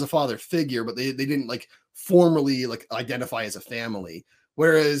them. Like he was a father figure, but they didn't like formally like identify as a family.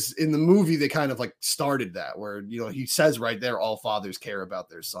 Whereas in the movie, they kind of like started that, where, you know, he says right there, all fathers care about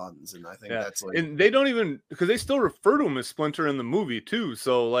their sons. And I think that's like, and they don't even, because they still refer to him as Splinter in the movie too.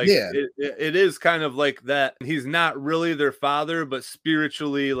 So like, it is kind of like that. He's not really their father, but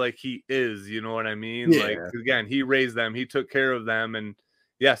spiritually, like he is, you know what I mean? Like, again, he raised them, he took care of them. And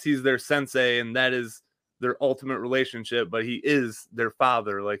yes, he's their sensei, and that is their ultimate relationship, but he is their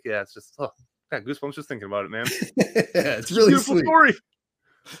father. Like, it's just, Got goosebumps just thinking about it, man. Yeah, it's really Beautiful sweet. story.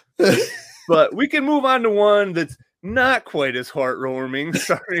 But we can move on to one that's not quite as heartwarming,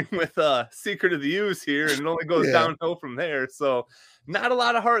 starting with Secret of the Use here, and it only goes downhill from there. So not a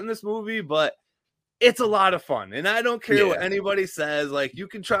lot of heart in this movie, but it's a lot of fun. And I don't care what anybody says. Like, you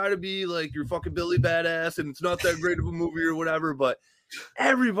can try to be like your fucking Billy Badass, and it's not that great of a movie or whatever, but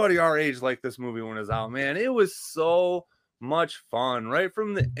everybody our age liked this movie when it was out, man. It was so much fun, right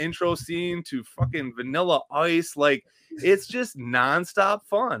from the intro scene to fucking Vanilla Ice. Like, it's just nonstop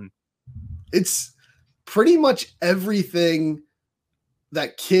fun. It's pretty much everything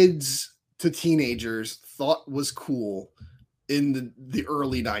that kids to teenagers thought was cool in the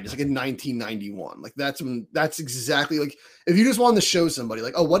early 90s, like in 1991. Like that's exactly, like, if you just wanted to show somebody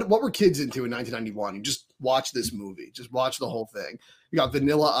like, oh, what were kids into in 1991, you just watch this movie, just watch the whole thing. You got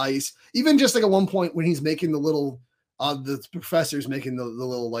Vanilla Ice, even just like at one point when he's making the little the professor's making the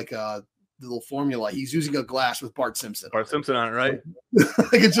little like the little formula, he's using a glass with Bart Simpson on it, right?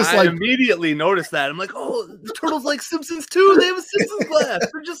 Like, it's just I immediately noticed that. I'm like, oh, the turtles like Simpsons too. They have a Simpsons glass.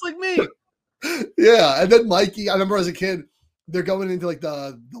 They're just like me. Yeah. And then Mikey, I remember as a kid, they're going into like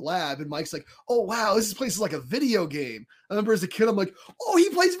the lab, and Mike's like, oh wow, this place is like a video game. I remember as a kid, I'm like, oh, he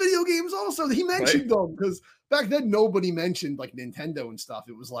plays video games also. He mentioned them, because back then nobody mentioned like Nintendo and stuff.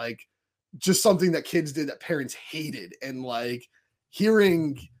 It was like just something that kids did that parents hated. And like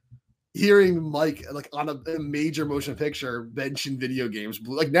hearing Mike like on a major motion picture mention video games,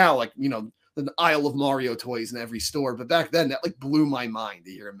 like now, like, you know, the aisle of Mario toys in every store, but back then that like blew my mind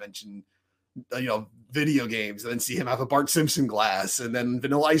to hear him mention, you know, video games, and then see him have a Bart Simpson glass, and then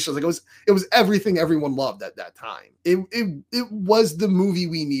Vanilla Ice. Like, it was everything everyone loved at that time. It was the movie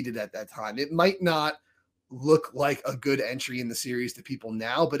we needed at that time. It might not look like a good entry in the series to people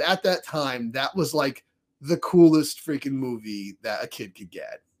now, but at that time, that was like the coolest freaking movie that a kid could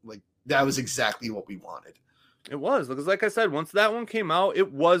get. Like, that was exactly what we wanted. It was, because like I said, once that one came out,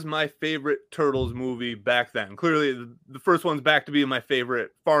 it was my favorite Turtles movie back then. Clearly, the first one's back to being my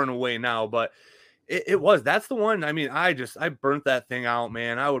favorite far and away now, but it was. That's the one. I mean, I burnt that thing out,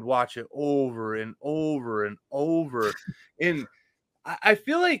 man. I would watch it over and over and over. And I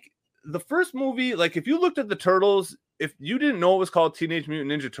feel like the first movie, like, if you looked at the Turtles, if you didn't know it was called Teenage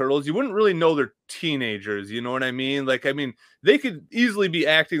Mutant Ninja Turtles, you wouldn't really know they're teenagers. You know what I mean? Like, I mean, they could easily be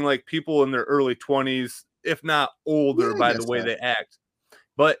acting like people in their early 20s, if not older, by the way they act.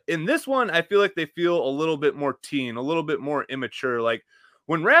 But in this one, I feel like they feel a little bit more teen, a little bit more immature. Like,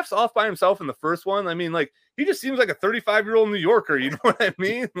 when Raph's off by himself in the first one, I mean, like, he just seems like a 35-year-old New Yorker, you know what I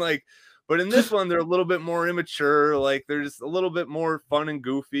mean? Like, but in this one, they're a little bit more immature. Like, they're just a little bit more fun and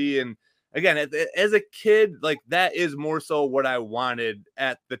goofy. And again, as a kid, like, that is more so what I wanted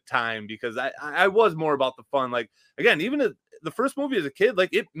at the time, because I was more about the fun. Like, again, even the first movie as a kid, like,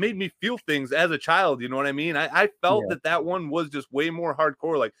 it made me feel things as a child. You know what I mean? I felt that one was just way more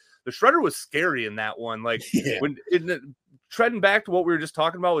hardcore. Like, the Shredder was scary in that one. Like, when treading back to what we were just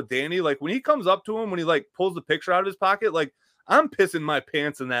talking about with Danny, like, when he comes up to him, when he like pulls the picture out of his pocket, like, I'm pissing my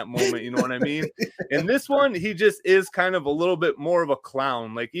pants in that moment. You know what I mean? In this one, he just is kind of a little bit more of a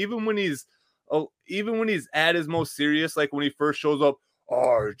clown. Like, even when he's at his most serious, like when he first shows up,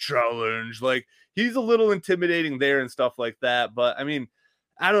 our challenge, like, he's a little intimidating there and stuff like that. But I mean,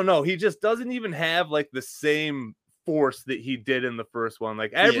 I don't know. He just doesn't even have like the same force that he did in the first one.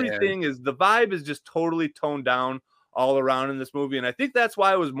 Like, everything is, the vibe is just totally toned down all around in this movie. And I think that's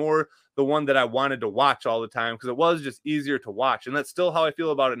why it was more the one that I wanted to watch all the time, because it was just easier to watch. And that's still how I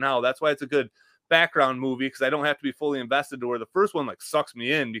feel about it now. That's why it's a good background movie, because I don't have to be fully invested, to where the first one like sucks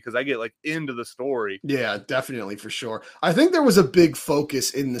me in because I get like into the story. Yeah, definitely, for sure. I think there was a big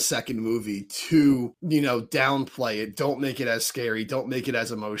focus in the second movie to, you know, downplay it. Don't make it as scary. Don't make it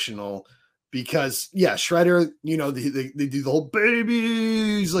as emotional. Because Shredder, you know, they do the whole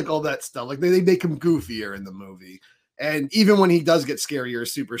babies, like all that stuff. Like, they make him goofier in the movie. And even when he does get scarier,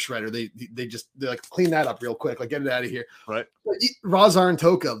 Super Shredder, they like clean that up real quick, like, get it out of here. Right. But Razar and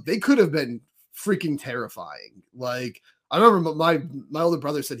Toka, they could have been freaking terrifying. Like, I remember my older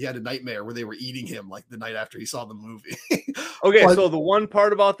brother said he had a nightmare where they were eating him like the night after he saw the movie. Okay, so the one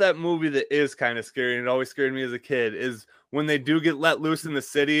part about that movie that is kind of scary, and it always scared me as a kid, is when they do get let loose in the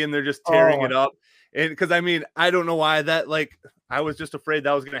city and they're just tearing it up. And because, I mean, I don't know why that, like, I was just afraid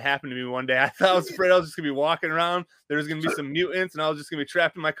that was going to happen to me one day. I was afraid I was just going to be walking around. There was going to be some mutants, and I was just going to be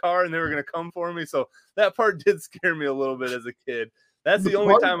trapped in my car, and they were going to come for me. So that part did scare me a little bit as a kid. That's the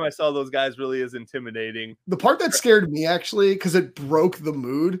only time I saw those guys really is intimidating. The part that scared me, actually, because it broke the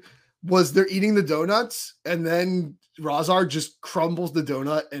mood, was they're eating the donuts and then Razar just crumbles the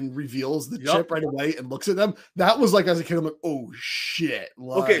donut and reveals the chip right away and looks at them. That was like, as a kid, I'm like, oh shit.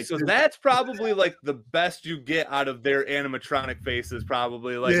 Okay, Like, so that's probably like the best you get out of their animatronic faces,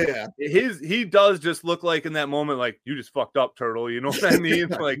 probably. Like yeah, he does just look like in that moment, like, you just fucked up, turtle. You know what I mean?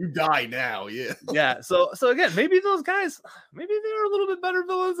 Like, you die now. Yeah. yeah. So again, maybe those guys, maybe they're a little bit better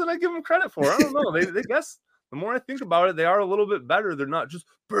villains than I give them credit for. I don't know. They guess the more I think about it, they are a little bit better. They're not just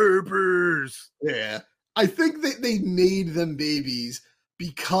burpers. Yeah. I think that they made them babies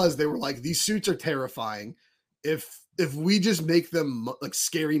because they were like, these suits are terrifying. If we just make them like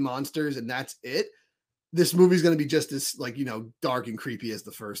scary monsters and that's it, this movie's going to be just as like, you know, dark and creepy as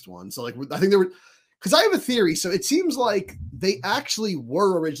the first one. So like, I think there were, because I have a theory. So it seems like they actually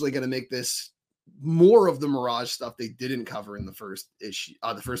were originally going to make this more of the Mirage stuff they didn't cover in the first issue,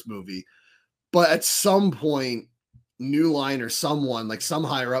 the first movie. But at some point, New Line or someone like some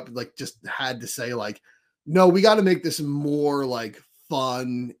higher up like just had to say like, no, we got to make this more like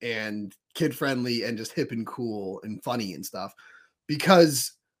fun and kid friendly and just hip and cool and funny and stuff,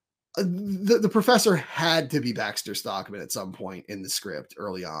 because the professor had to be Baxter Stockman at some point in the script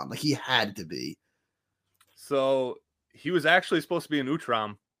early on. Like he had to be. So he was actually supposed to be an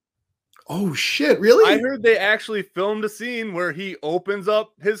Utram. Oh shit! Really? I heard they actually filmed a scene where he opens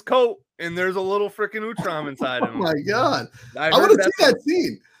up his coat and there's a little freaking Utram inside him. Oh my god! I heard want to see that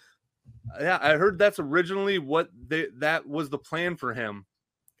scene. Yeah, I heard that's originally what that was the plan for him.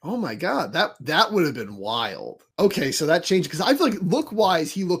 Oh my god, that would have been wild. Okay, so that changed because I feel like look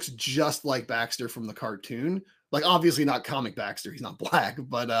wise, he looks just like Baxter from the cartoon. Like obviously not comic Baxter, he's not black,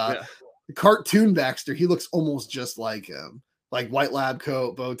 but the cartoon Baxter, he looks almost just like him. Like white lab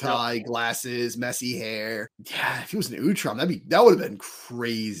coat, bow tie, glasses, messy hair. Yeah, if he was an Utram, that would have been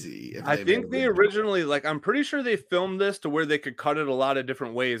crazy. I think they originally, like, I'm pretty sure they filmed this to where they could cut it a lot of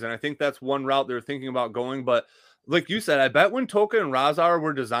different ways, and I think that's one route they're thinking about going. But like you said, I bet when Toka and Razar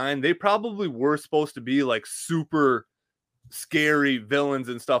were designed, they probably were supposed to be like super scary villains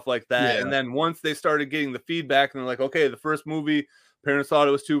and stuff like that. Yeah. And then once they started getting the feedback, and they're like, okay, the first movie, parents thought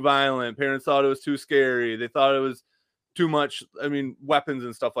it was too violent, parents thought it was too scary, they thought it was too much, I mean, weapons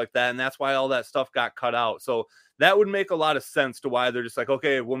and stuff like that. And that's why all that stuff got cut out. So that would make a lot of sense to why they're just like,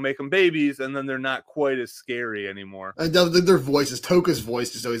 okay, we'll make them babies, and then they're not quite as scary anymore. And their voices, Toka's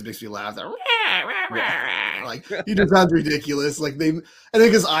voice just always makes me laugh. Like he just sounds ridiculous. Like I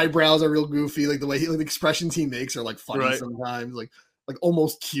think his eyebrows are real goofy. Like the way the expressions he makes are like funny sometimes, like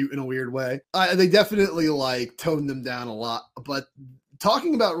almost cute in a weird way. They definitely like toned them down a lot. But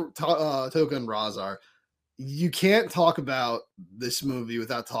talking about Toka and Razar, you can't talk about this movie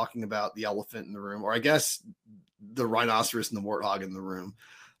without talking about the elephant in the room, or I guess the rhinoceros and the warthog in the room.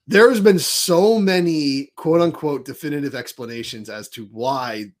 There's been so many quote unquote definitive explanations as to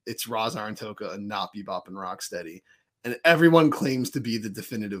why it's Razar and Toka and not Bebop and Rocksteady. And everyone claims to be the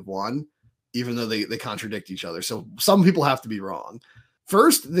definitive one, even though they contradict each other. So some people have to be wrong.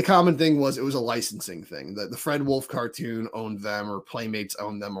 First, the common thing was it was a licensing thing. The Fred Wolf cartoon owned them, or Playmates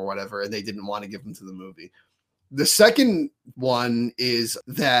owned them, or whatever, and they didn't want to give them to the movie. The second one is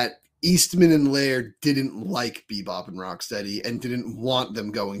that Eastman and Laird didn't like Bebop and Rocksteady and didn't want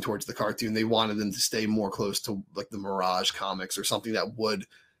them going towards the cartoon. They wanted them to stay more close to like the Mirage comics, or something that would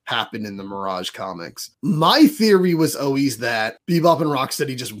happen in the Mirage comics. My theory was always that Bebop and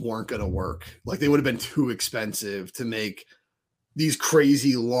Rocksteady just weren't going to work. Like they would have been too expensive to make these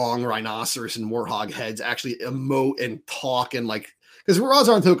crazy long rhinoceros and warthog heads actually emote and talk, and like, because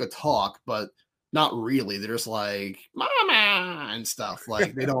Razar and Toka talk, but not really. They're just like mama and stuff.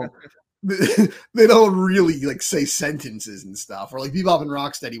 Like they don't they don't really like say sentences and stuff. Or like Bebop and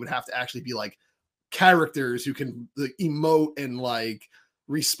Rocksteady would have to actually be like characters who can like emote and like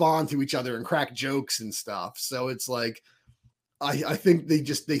respond to each other and crack jokes and stuff. So it's like I think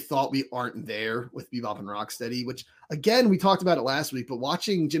they thought we aren't there with Bebop and Rocksteady, which again, we talked about it last week, but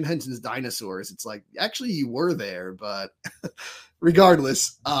watching Jim Henson's Dinosaurs, it's like, actually you were there, but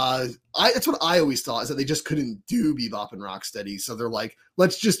regardless, that's what I always thought, is that they just couldn't do Bebop and Rocksteady. So they're like,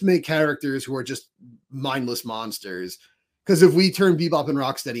 let's just make characters who are just mindless monsters. Because if we turn Bebop and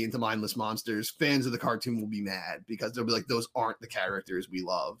Rocksteady into mindless monsters, fans of the cartoon will be mad, because they'll be like, those aren't the characters we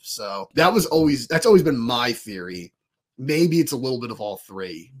love. So that's always been my theory. Maybe it's a little bit of all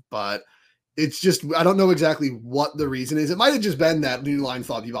three, but it's just, I don't know exactly what the reason is. It might have just been that New Line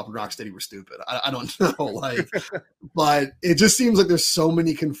thought Bebop and Rocksteady were stupid. I don't know, like, but it just seems like there's so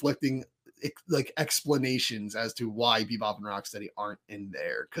many conflicting like explanations as to why Bebop and Rocksteady aren't in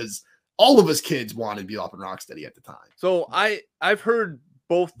there, because all of us kids wanted Bebop and Rocksteady at the time. So I've heard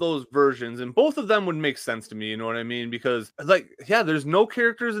both those versions, and both of them would make sense to me, you know what I mean? Because like, yeah, there's no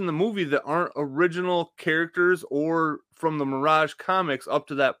characters in the movie that aren't original characters or from the Mirage comics up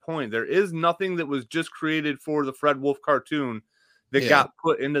to that point. There is nothing that was just created for the Fred Wolf cartoon that Yeah. got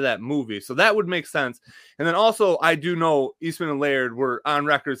put into that movie. So that would make sense. And then also, I do know Eastman and Laird were on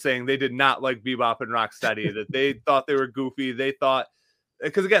record saying they did not like Bebop and Rocksteady, that they thought they were goofy. They thought,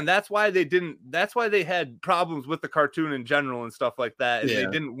 because again, that's why they had problems with the cartoon in general and stuff like that. And they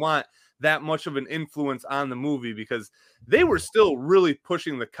didn't want that much of an influence on the movie because they were still really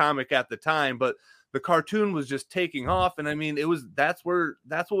pushing the comic at the time, but the cartoon was just taking off. And I mean, that's what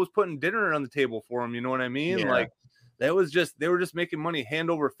was putting dinner on the table for them. You know what I mean? Yeah. Like they were just making money hand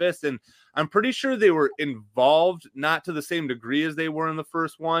over fist. And I'm pretty sure they were involved, not to the same degree as they were in the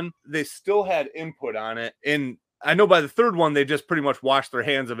first one. They still had input on it. And I know by the third one, they just pretty much washed their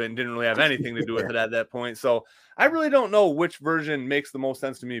hands of it and didn't really have anything to do with it at that point. So I really don't know which version makes the most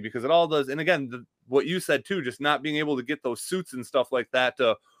sense to me because it all does. And again, what you said too, just not being able to get those suits and stuff like that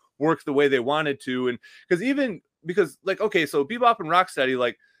to work the way they wanted to. And because like, okay, so Bebop and Rocksteady,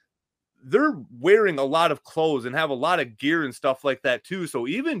 like they're wearing a lot of clothes and have a lot of gear and stuff like that too. So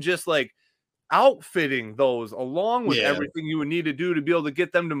even just like outfitting those along with everything you would need to do to be able to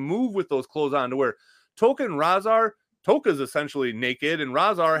get them to move with those clothes on to where Toka and Razar, Toka's essentially naked, and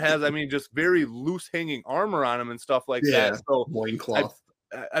Razar has, I mean, just very loose hanging armor on him and stuff like that. So loincloth.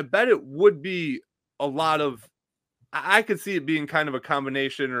 I bet it would be a lot of. I could see it being kind of a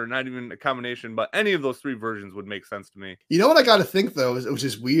combination, or not even a combination, but any of those three versions would make sense to me. You know what I got to think though, which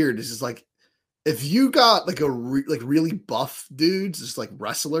is weird, is just like if you got like really buff dudes, just like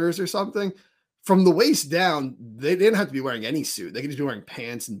wrestlers or something, from the waist down, they didn't have to be wearing any suit. They could just be wearing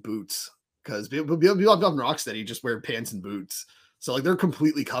pants and boots. Because Bebop and Rocksteady just wear pants and boots. So like they're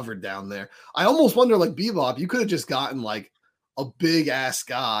completely covered down there. I almost wonder, like Bebop, you could have just gotten like a big ass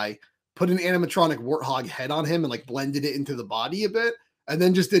guy, put an animatronic warthog head on him and like blended it into the body a bit, and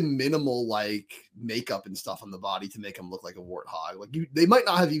then just did minimal like makeup and stuff on the body to make him look like a warthog. Like they might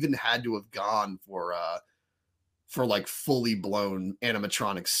not have even had to have gone for like fully blown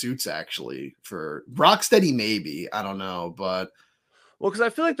animatronic suits actually. For Rocksteady, maybe. I don't know, but well, because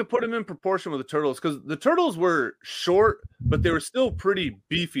I feel like to put him in proportion with the Turtles, because the Turtles were short, but they were still pretty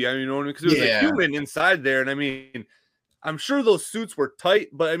beefy. I mean, you know, because there was a human inside there, and I mean, I'm sure those suits were tight,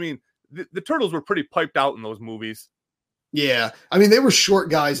 but I mean, the Turtles were pretty piped out in those movies. Yeah, I mean, they were short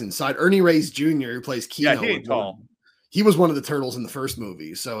guys inside. Ernie Reyes Jr., who plays Keno, he ain't tall. He was one of the Turtles in the first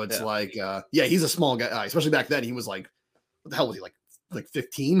movie, so it's like, he's a small guy. Especially back then, he was like, what the hell was he like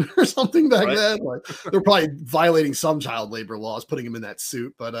 15 or something back then? Like they're probably violating some child labor laws putting him in that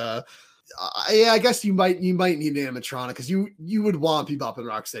suit. But I guess you might need an animatronic because you would want Bebop and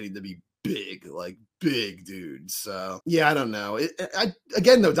Rocksteady to be big dudes. So yeah, I don't know.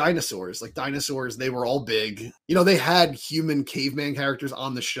 Again though, dinosaurs, they were all big. You know, they had human caveman characters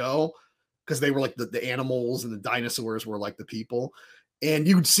on the show because they were like the animals and the dinosaurs were like the people. And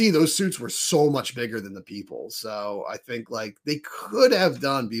you could see those suits were so much bigger than the people. So I think like they could have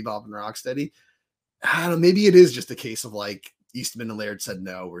done Bebop and Rocksteady. I don't know. Maybe it is just a case of like Eastman and Laird said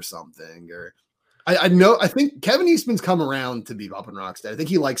no or something. Or I think Kevin Eastman's come around to Bebop and Rocksteady. I think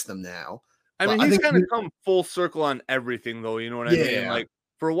he likes them now. I mean, he's kind of come full circle on everything though. You know what I mean? Like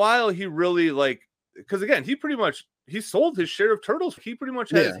for a while, he really because again, he sold his share of Turtles. He pretty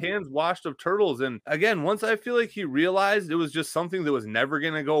much had his hands washed of Turtles. And again, once I feel like he realized it was just something that was never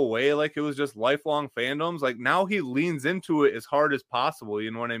going to go away, like it was just lifelong fandoms, like now he leans into it as hard as possible.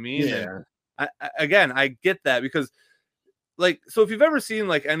 You know what I mean? Yeah. And I get that because like, so if you've ever seen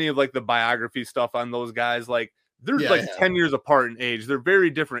like any of like the biography stuff on those guys, like they're 10 years apart in age. They're very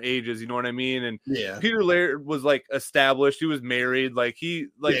different ages. You know what I mean? And Peter Laird was like established. He was married. Like he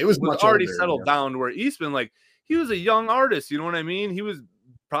was already settled down to where Eastman, like, he was a young artist, you know what I mean? He was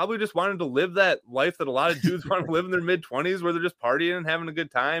probably just wanted to live that life that a lot of dudes want to live in their mid-20s where they're just partying and having a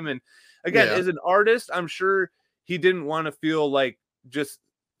good time. And again, as an artist, I'm sure he didn't want to feel like just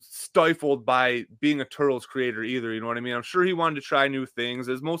stifled by being a Turtles creator either, you know what I mean? I'm sure he wanted to try new things,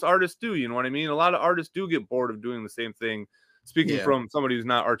 as most artists do, you know what I mean? A lot of artists do get bored of doing the same thing. Speaking from somebody who's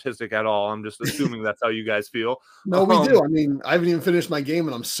not artistic at all, I'm just assuming that's how you guys feel. No, we do. I mean, I haven't even finished my game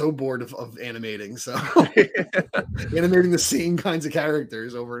and I'm so bored of animating. So animating the same kinds of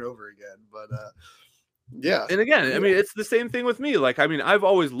characters over and over again. But yeah. And again, I mean, it's the same thing with me. Like, I mean, I've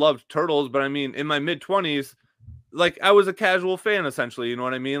always loved Turtles, but I mean, in my mid-20s, like I was a casual fan essentially, you know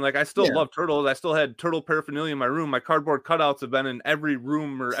what I mean? Like I still love Turtles. I still had Turtle paraphernalia in my room. My cardboard cutouts have been in every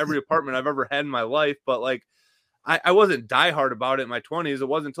room or every apartment I've ever had in my life. But like, I wasn't diehard about it in my 20s. It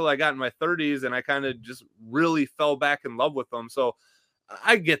wasn't until I got in my 30s and I kind of just really fell back in love with them. So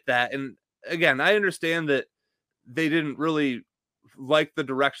I get that. And again, I understand that they didn't really like the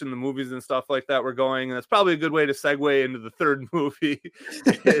direction the movies and stuff like that were going. And that's probably a good way to segue into the third movie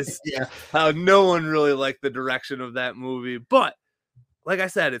is Yeah. how no one really liked the direction of that movie. But like I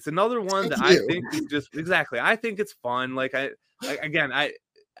said, it's another one that I think is just exactly. I think it's fun. I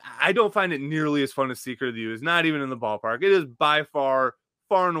don't find it nearly as fun as Secret of the Ooze. Not even in the ballpark. It is by far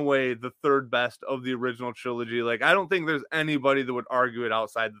and away the third best of the original trilogy. Like, I don't think there's anybody that would argue it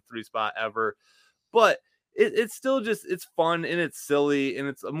outside the 3 spot ever. But it's still just, it's fun and it's silly and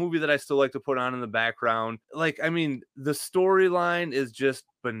it's a movie that I still like to put on in the background. Like, I mean, the storyline is just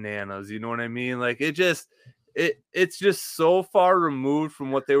bananas. You know what I mean? Like, it's just so far removed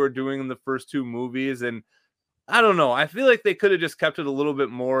from what they were doing in the first 2 movies. And I don't know. I feel like they could have just kept it a little bit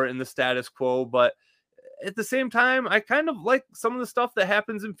more in the status quo, but at the same time, I kind of like some of the stuff that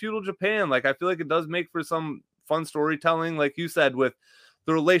happens in feudal Japan. Like, I feel like it does make for some fun storytelling, like you said, with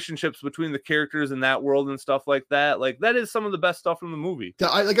the relationships between the characters in that world and stuff like that. Like, that is some of the best stuff from the movie.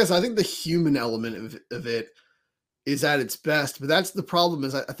 Like I said, I think the human element of it is at its best, but that's the problem.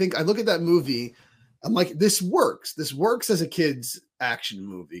 Is I think I look at that movie, I'm like, this works. This works as a kid's action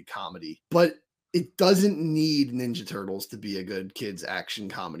movie comedy, but it doesn't need Ninja Turtles to be a good kids action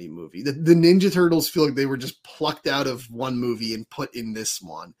comedy movie. The Ninja Turtles feel like they were just plucked out of one movie and put in this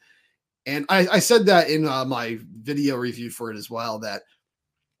one. And I said that in my video review for it as well, that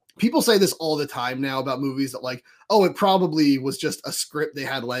people say this all the time now about movies that like, oh, it probably was just a script they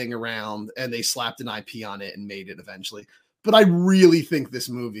had laying around and they slapped an IP on it and made it eventually. But I really think this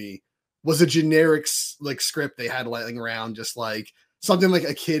movie was a generic like script they had laying around, just like something like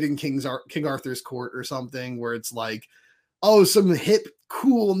A Kid in King Arthur's Court or something, where it's like, oh, some hip,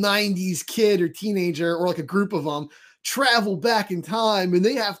 cool 90s kid or teenager or like a group of them travel back in time and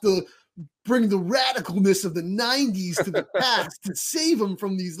they have to bring the radicalness of the 90s to the past to save them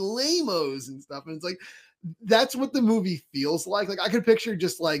from these lamos and stuff. And it's like, that's what the movie feels like. Like, I could picture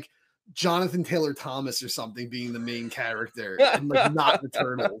just like Jonathan Taylor Thomas or something being the main character and like not the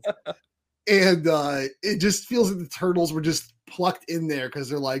Turtles. And it just feels like the Turtles were just plucked in there because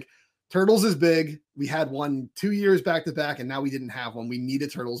they're like, Turtles is big. We had one 2 years back to back, and now we didn't have one. We need a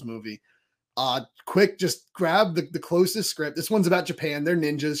Turtles movie. Quick, just grab the closest script. This one's about Japan. They're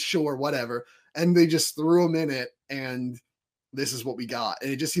ninjas, sure, whatever. And they just threw them in it, and this is what we got.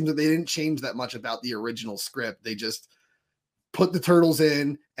 And it just seems that they didn't change that much about the original script. They just put the Turtles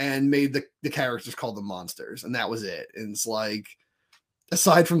in and made the characters called the monsters, and that was it. And it's like,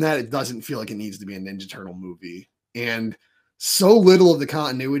 aside from that, it doesn't feel like it needs to be a Ninja Turtle movie. And so little of the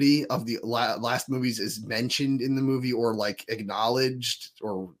continuity of the last movies is mentioned in the movie or like acknowledged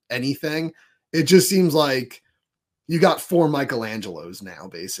or anything. It just seems like you got 4 Michelangelos now,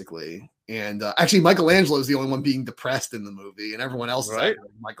 basically. And actually, Michelangelo is the only one being depressed in the movie, and everyone else is like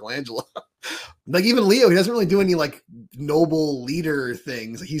Michelangelo. Like, even Leo, he doesn't really do any like noble leader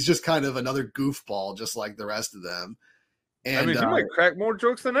things. He's just kind of another goofball, just like the rest of them. And, I mean, he might crack more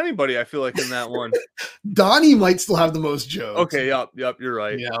jokes than anybody, I feel like, in that one. Donnie might still have the most jokes. Okay, yep, you're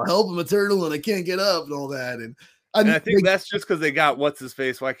right. Yeah, help him a turtle and I can't get up and all that. And I think that's just because they got what's his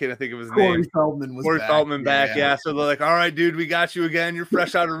face. Why can't I think of his name? Corey Feldman back. Yeah. So they're like, all right, dude, we got you again. You're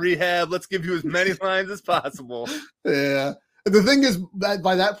fresh out of rehab. Let's give you as many lines as possible. Yeah. The thing is that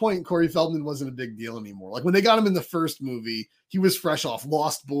by that point, Corey Feldman wasn't a big deal anymore. Like, when they got him in the first movie, he was fresh off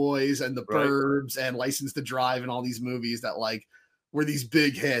Lost Boys and The Burbs and License to Drive and all these movies that like were these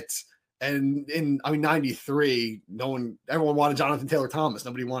big hits. And in 93, everyone wanted Jonathan Taylor Thomas.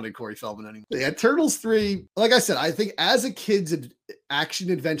 Nobody wanted Corey Feldman anymore. Yeah, Turtles 3, like I said, I think as a kid's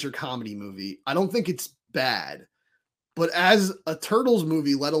action adventure comedy movie, I don't think it's bad. But as a Turtles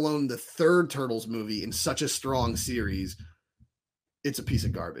movie, let alone the third Turtles movie in such a strong series, it's a piece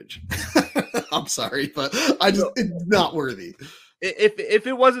of garbage. I'm sorry, but it's not worthy. If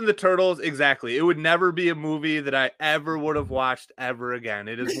it wasn't the Turtles, exactly, it would never be a movie that I ever would have watched ever again.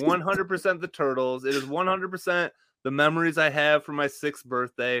 It is 100% the Turtles. It is 100% the memories I have from my 6th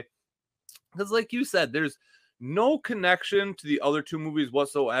birthday. Because like you said, there's no connection to the other 2 movies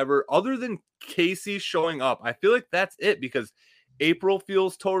whatsoever, other than Casey showing up. I feel like that's it, because April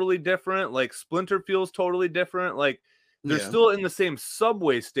feels totally different. Like, Splinter feels totally different. Like, they're still in the same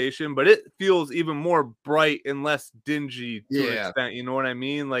subway station, but it feels even more bright and less dingy to an extent. You know what I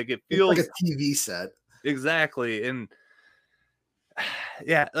mean? Like, it feels like a TV set. Exactly. And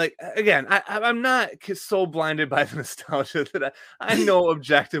yeah, like, again, I'm not so blinded by the nostalgia that I know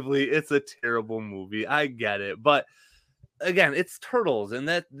objectively it's a terrible movie. I get it. But again, it's Turtles, and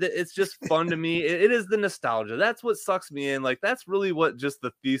that it's just fun to me. It is the nostalgia. That's what sucks me in. Like, that's really what just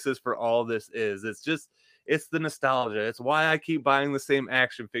the thesis for all this is. It's the nostalgia. It's why I keep buying the same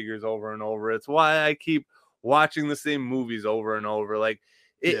action figures over and over. It's why I keep watching the same movies over and over. Like,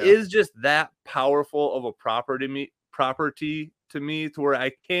 it is just that powerful of a property to me to where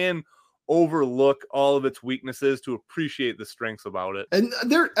I can overlook all of its weaknesses to appreciate the strengths about it. And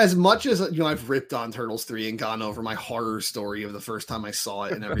there, as much as I've ripped on Turtles 3 and gone over my horror story of the first time I saw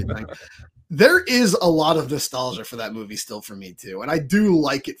it and everything, there is a lot of nostalgia for that movie still for me too. And I do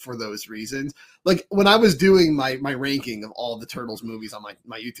like it for those reasons. Like when I was doing my ranking of all the Turtles movies on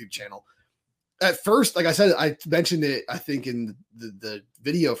my YouTube channel, at first, like I said, I mentioned it, I think in the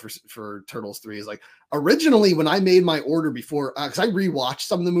video for Turtles 3 is like, originally when I made my order before, because I rewatched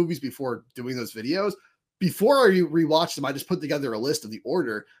some of the movies before doing those videos, before I rewatched them, I just put together a list of the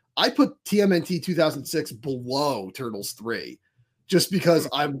order. I put TMNT 2006 below Turtles 3 just because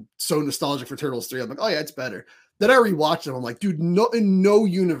I'm so nostalgic for Turtles 3. I'm like, oh yeah, it's better. Then I rewatched them. I'm like, dude, no, in no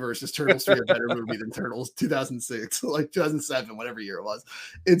universe is Turtles 3 a better movie than Turtles 2006, like 2007, whatever year it was.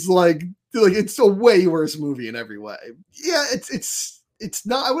 It's like it's a way worse movie in every way. Yeah, it's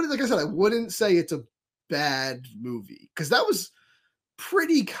not. I wouldn't, like I said, I wouldn't say it's a bad movie because that was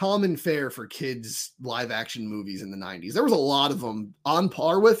pretty common fare for kids live action movies in the 90s. There was a lot of them on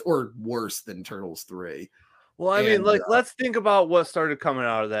par with or worse than Turtles 3. Well, I mean, like, let's think about what started coming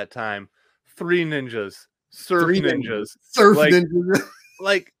out of that time. Three Ninjas. Surf Ninjas.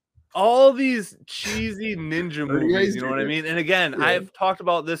 Like all these cheesy ninja movies, you know what I mean? And again, I've talked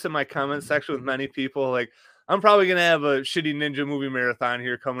about this in my comment section with many people. Like, I'm probably gonna have a shitty ninja movie marathon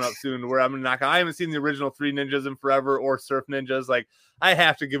here coming up soon where I'm gonna knock. I haven't seen the original Three Ninjas in forever or Surf Ninjas. Like, I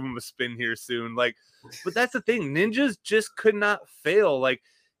have to give them a spin here soon. Like, but that's the thing, ninjas just could not fail. Like,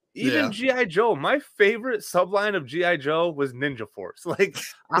 even G.I. Joe, my favorite subline of G.I. Joe was Ninja Force. Like,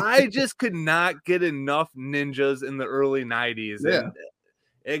 I just could not get enough ninjas in the early 90s. Yeah.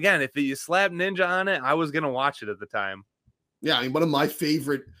 And again, if you slap ninja on it, I was going to watch it at the time. Yeah, I mean, one of my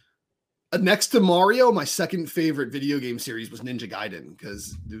favorite, next to Mario, my second favorite video game series was Ninja Gaiden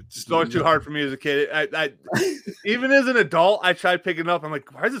because it's always too hard for me as a kid. I even as an adult, I tried picking it up. I'm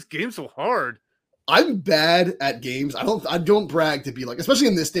like, why is this game so hard? I'm bad at games. I don't brag to be like, especially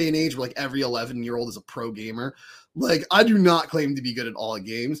in this day and age where like every 11-year-old is a pro gamer. Like, I do not claim to be good at all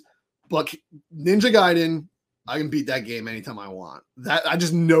games, but Ninja Gaiden, I can beat that game anytime I want. That I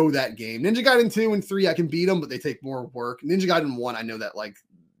just know that game. Ninja Gaiden 2 and 3, I can beat them, but they take more work. Ninja Gaiden 1, I know that like,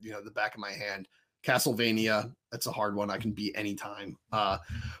 the back of my hand. Castlevania, that's a hard one. I can beat anytime.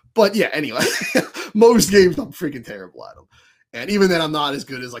 But yeah, anyway, most games I'm freaking terrible at them. And even then, I'm not as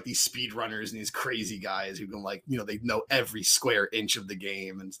good as like these speedrunners and these crazy guys who can like, they know every square inch of the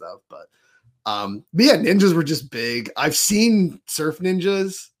game and stuff. But yeah, ninjas were just big. I've seen Surf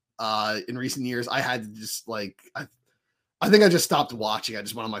Ninjas in recent years. I had to just like, I think I just stopped watching. I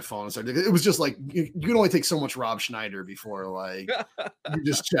just went on my phone and started. It was just like you can only take so much Rob Schneider before like you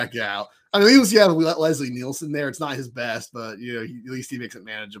just check out. I mean, at least you have Leslie Nielsen there. It's not his best, but at least he makes it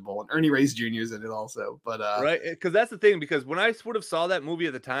manageable. And Ernie Reyes Jr. is in it also. But right, because that's the thing. Because when I sort of saw that movie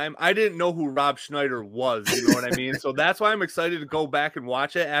at the time, I didn't know who Rob Schneider was. You know what I mean? So that's why I'm excited to go back and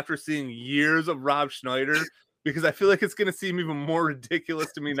watch it after seeing years of Rob Schneider. Because I feel like it's going to seem even more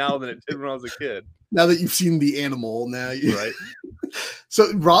ridiculous to me now than it did when I was a kid. Now that you've seen The Animal, right?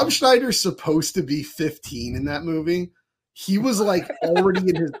 So Rob Schneider's supposed to be 15 in that movie. He was like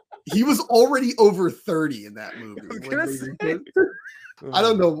already he was already over 30 in that movie. I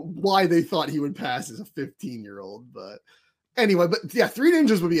don't know why they thought he would pass as a 15-year-old, but anyway, but yeah, Three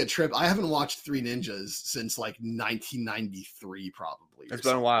Ninjas would be a trip. I haven't watched Three Ninjas since like 1993, probably. It's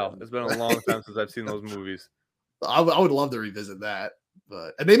been a while. It's been a long time since I've seen those movies. I would love to revisit that,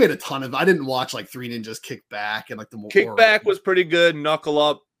 and they made a ton of. I didn't watch like Three Ninjas Kick Back and like the Kickback was pretty good. Knuckle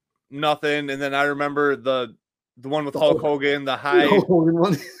Up, nothing. And then I remember the one with Hulk Hogan, the high Hogan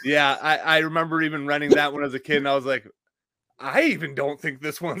one. Yeah, I remember even renting that one as a kid, and I was like, I even don't think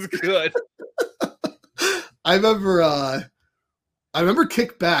this one's good. I remember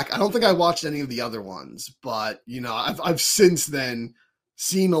Kick Back. I don't think I watched any of the other ones, but I've since then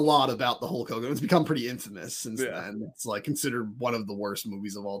seen a lot about the Hulk Hogan. It's become pretty infamous since then. It's like considered one of the worst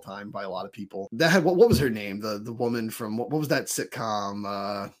movies of all time by a lot of people. That had what was her name? The woman from what was that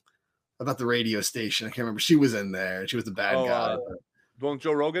sitcom about the radio station? I can't remember. She was in there. She was the bad guy. Won't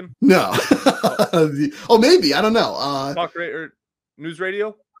Joe Rogan? No. Maybe. I don't know. Talk or news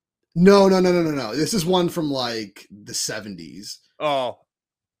radio? No. This is one from like the 70s. Oh.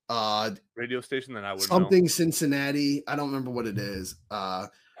 Radio station, then I would something know. Cincinnati. I don't remember what it is.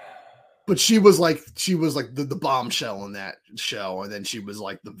 But she was like the bombshell in that show, and then she was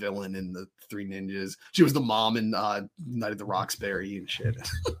like the villain in the Three Ninjas. She was the mom in Night of the Roxbury and shit.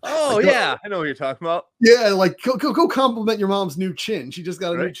 Oh Like, yeah, I know what you're talking about. yeah, like go compliment your mom's new chin. She just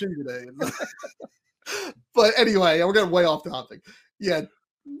got a new Right? chin today. But anyway, we're getting way off topic. Yeah,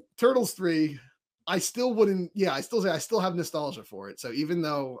 Turtles 3. I still wouldn't. Yeah, I still say I still have nostalgia for it. So even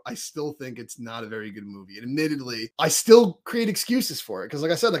though I still think it's not a very good movie, and admittedly, I still create excuses for it because,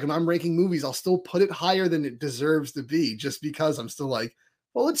 like I said, like when I'm ranking movies, I'll still put it higher than it deserves to be, just because I'm still like,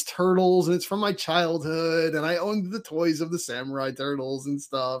 well, it's Turtles and it's from my childhood, and I owned the toys of the Samurai Turtles and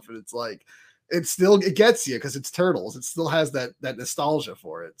stuff, and it's like, it gets you because it's Turtles. It still has that nostalgia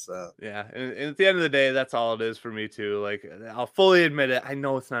for it. So Yeah, and at the end of the day, that's all it is for me too. Like I'll fully admit it. I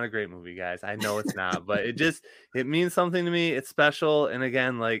know it's not a great movie, guys. I know it's not, but it means something to me. It's special, and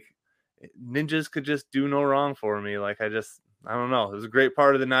again, like ninjas could just do no wrong for me. Like I don't know. It was a great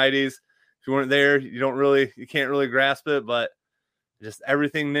part of the 90s. If you weren't there, you can't really grasp it, but just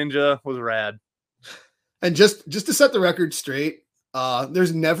everything ninja was rad. And just to set the record straight,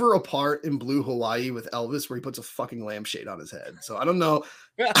 there's never a part in Blue Hawaii with Elvis where he puts a fucking lampshade on his head. So I don't know.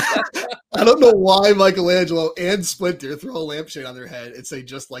 I don't know why Michelangelo and Splinter throw a lampshade on their head and say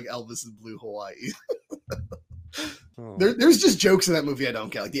just like Elvis in Blue Hawaii. There's just jokes in that movie I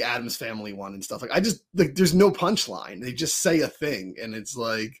don't get, like the Addams Family one and stuff. Like there's no punchline. They just say a thing, and it's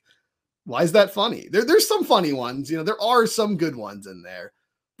like, why is that funny? There's some funny ones, there are some good ones in there.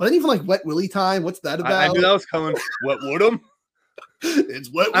 But even like Wet Willie Time, what's that about? I knew that was coming. What would him?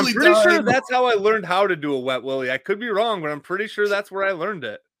 It's Wet Willie I'm pretty time. sure that's how I learned how to do a Wet Willie. I could be wrong, but I'm pretty sure that's where I learned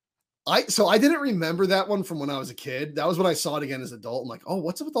it. So I didn't remember that one from when I was a kid. That was when I saw it again as an adult. I'm like, oh,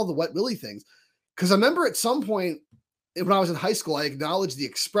 what's up with all the Wet Willie things? Because I remember at some point when I was in high school, I acknowledged the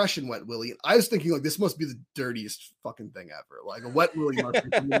expression Wet Willie. I was thinking like, this must be the dirtiest fucking thing ever. Like a Wet Willie must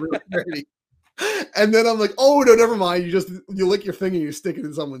be really dirty. And then I'm like, oh no, never mind. You lick your finger, you stick it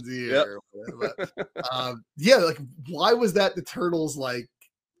in someone's ear. Yep. Or whatever. Yeah, like why was that the Turtles like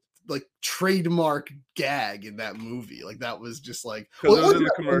trademark gag in that movie? Like that was just like, well, it was in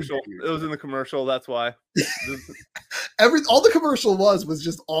the commercial. It was in the commercial. That's why. All the commercial was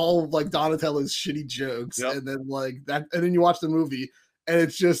just all like Donatello's shitty jokes, yep. And then like that, and then you watch the movie, and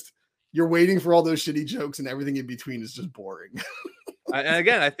it's just you're waiting for all those shitty jokes, and everything in between is just boring. And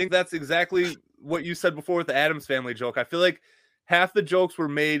again, I think that's exactly what you said before with the Addams Family joke. I feel like half the jokes were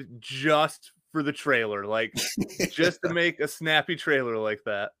made just for the trailer, like just to make a snappy trailer like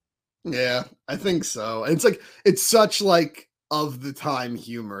that. Yeah, I think so. And it's like, it's such like of the time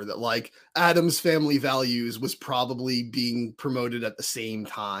humor that like Addams Family Values was probably being promoted at the same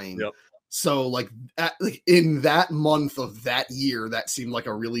time. Yep. So like in that month of that year, that seemed like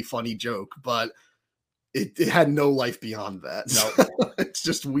a really funny joke, but it had no life beyond that. No, nope. It's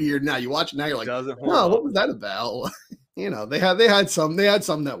just weird. Now you watch it now, you're like, oh, what was that about? They had some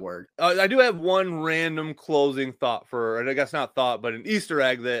that worked. I do have one random closing thought and I guess not thought, but an Easter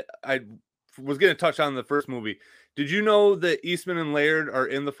egg that I was going to touch on in the first movie. Did you know that Eastman and Laird are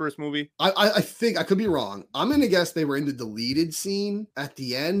in the first movie? I think I could be wrong. I'm going to guess they were in the deleted scene at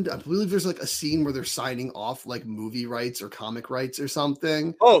the end. I believe there's like a scene where they're signing off like movie rights or comic rights or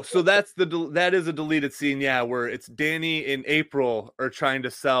something. Oh, so that is a deleted scene. Yeah. Where it's Danny and April are trying to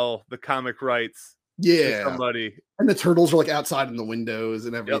sell the comic rights. Yeah. Somebody. And the turtles are like outside in the windows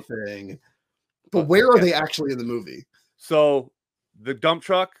and everything. Yep. But where are they actually in the movie? So the dump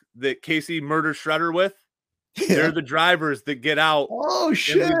truck that Casey murdered Shredder with, they're the drivers that get out. Oh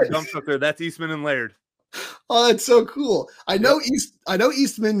shit! The dump truck there. That's Eastman and Laird. Oh, that's so cool. I know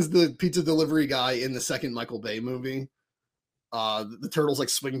Eastman's the pizza delivery guy in the second Michael Bay movie. The turtles like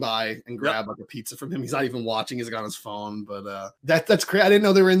swing by and grab like a pizza from him. He's not even watching; he's like on his phone. But that's crazy. I didn't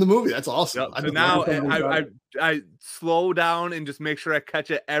know they were in the movie. That's awesome. Yep. So now I slow down and just make sure I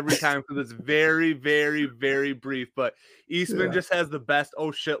catch it every time because it's very, very, very brief. But Eastman just has the best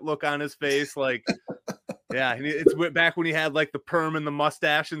oh shit look on his face, like. Yeah, it's back when he had like the perm and the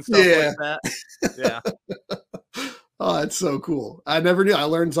mustache and stuff like that. Yeah. Oh, that's so cool. I never knew. I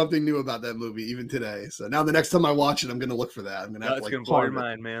learned something new about that movie even today. So now the next time I watch it, I'm going to look for that. I'm going to have to like blow your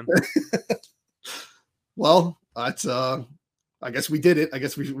mind, man. Well, that's I guess we did it. I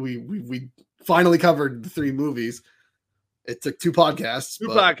guess we finally covered the 3 movies. It took 2 podcasts.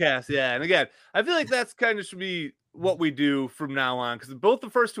 Podcasts, yeah. And again, I feel like that's kind of should be what we do from now on, because both the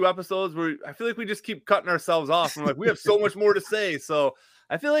first 2 episodes I feel like we just keep cutting ourselves off and like we have so much more to say. So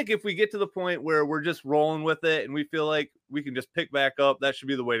I feel like if we get to the point where we're just rolling with it and we feel like we can just pick back up, that should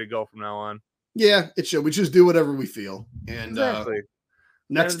be the way to go from now on. Yeah, it should. We just do whatever we feel. And exactly.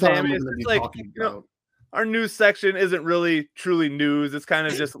 Next time we're going to be talking about our news section isn't really truly news. It's kind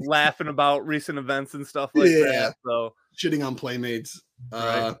of just laughing about recent events and stuff like that. So shitting on Playmates.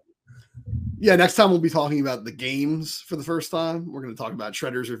 right. Yeah, next time we'll be talking about the games for the first time. We're going to talk about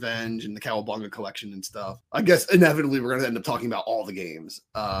Shredder's Revenge and the Cowabunga collection and stuff. I guess inevitably we're going to end up talking about all the games,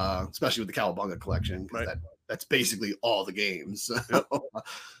 especially with the Cowabunga collection, because that's basically all the games. Yep.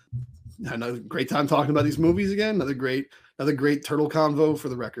 Another great time talking about these movies again. Another great turtle convo for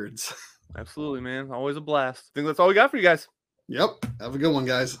the records. Absolutely, man. Always a blast. I think that's all we got for you guys. Yep. Have a good one,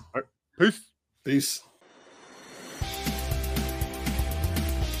 guys. All right. Peace. Peace.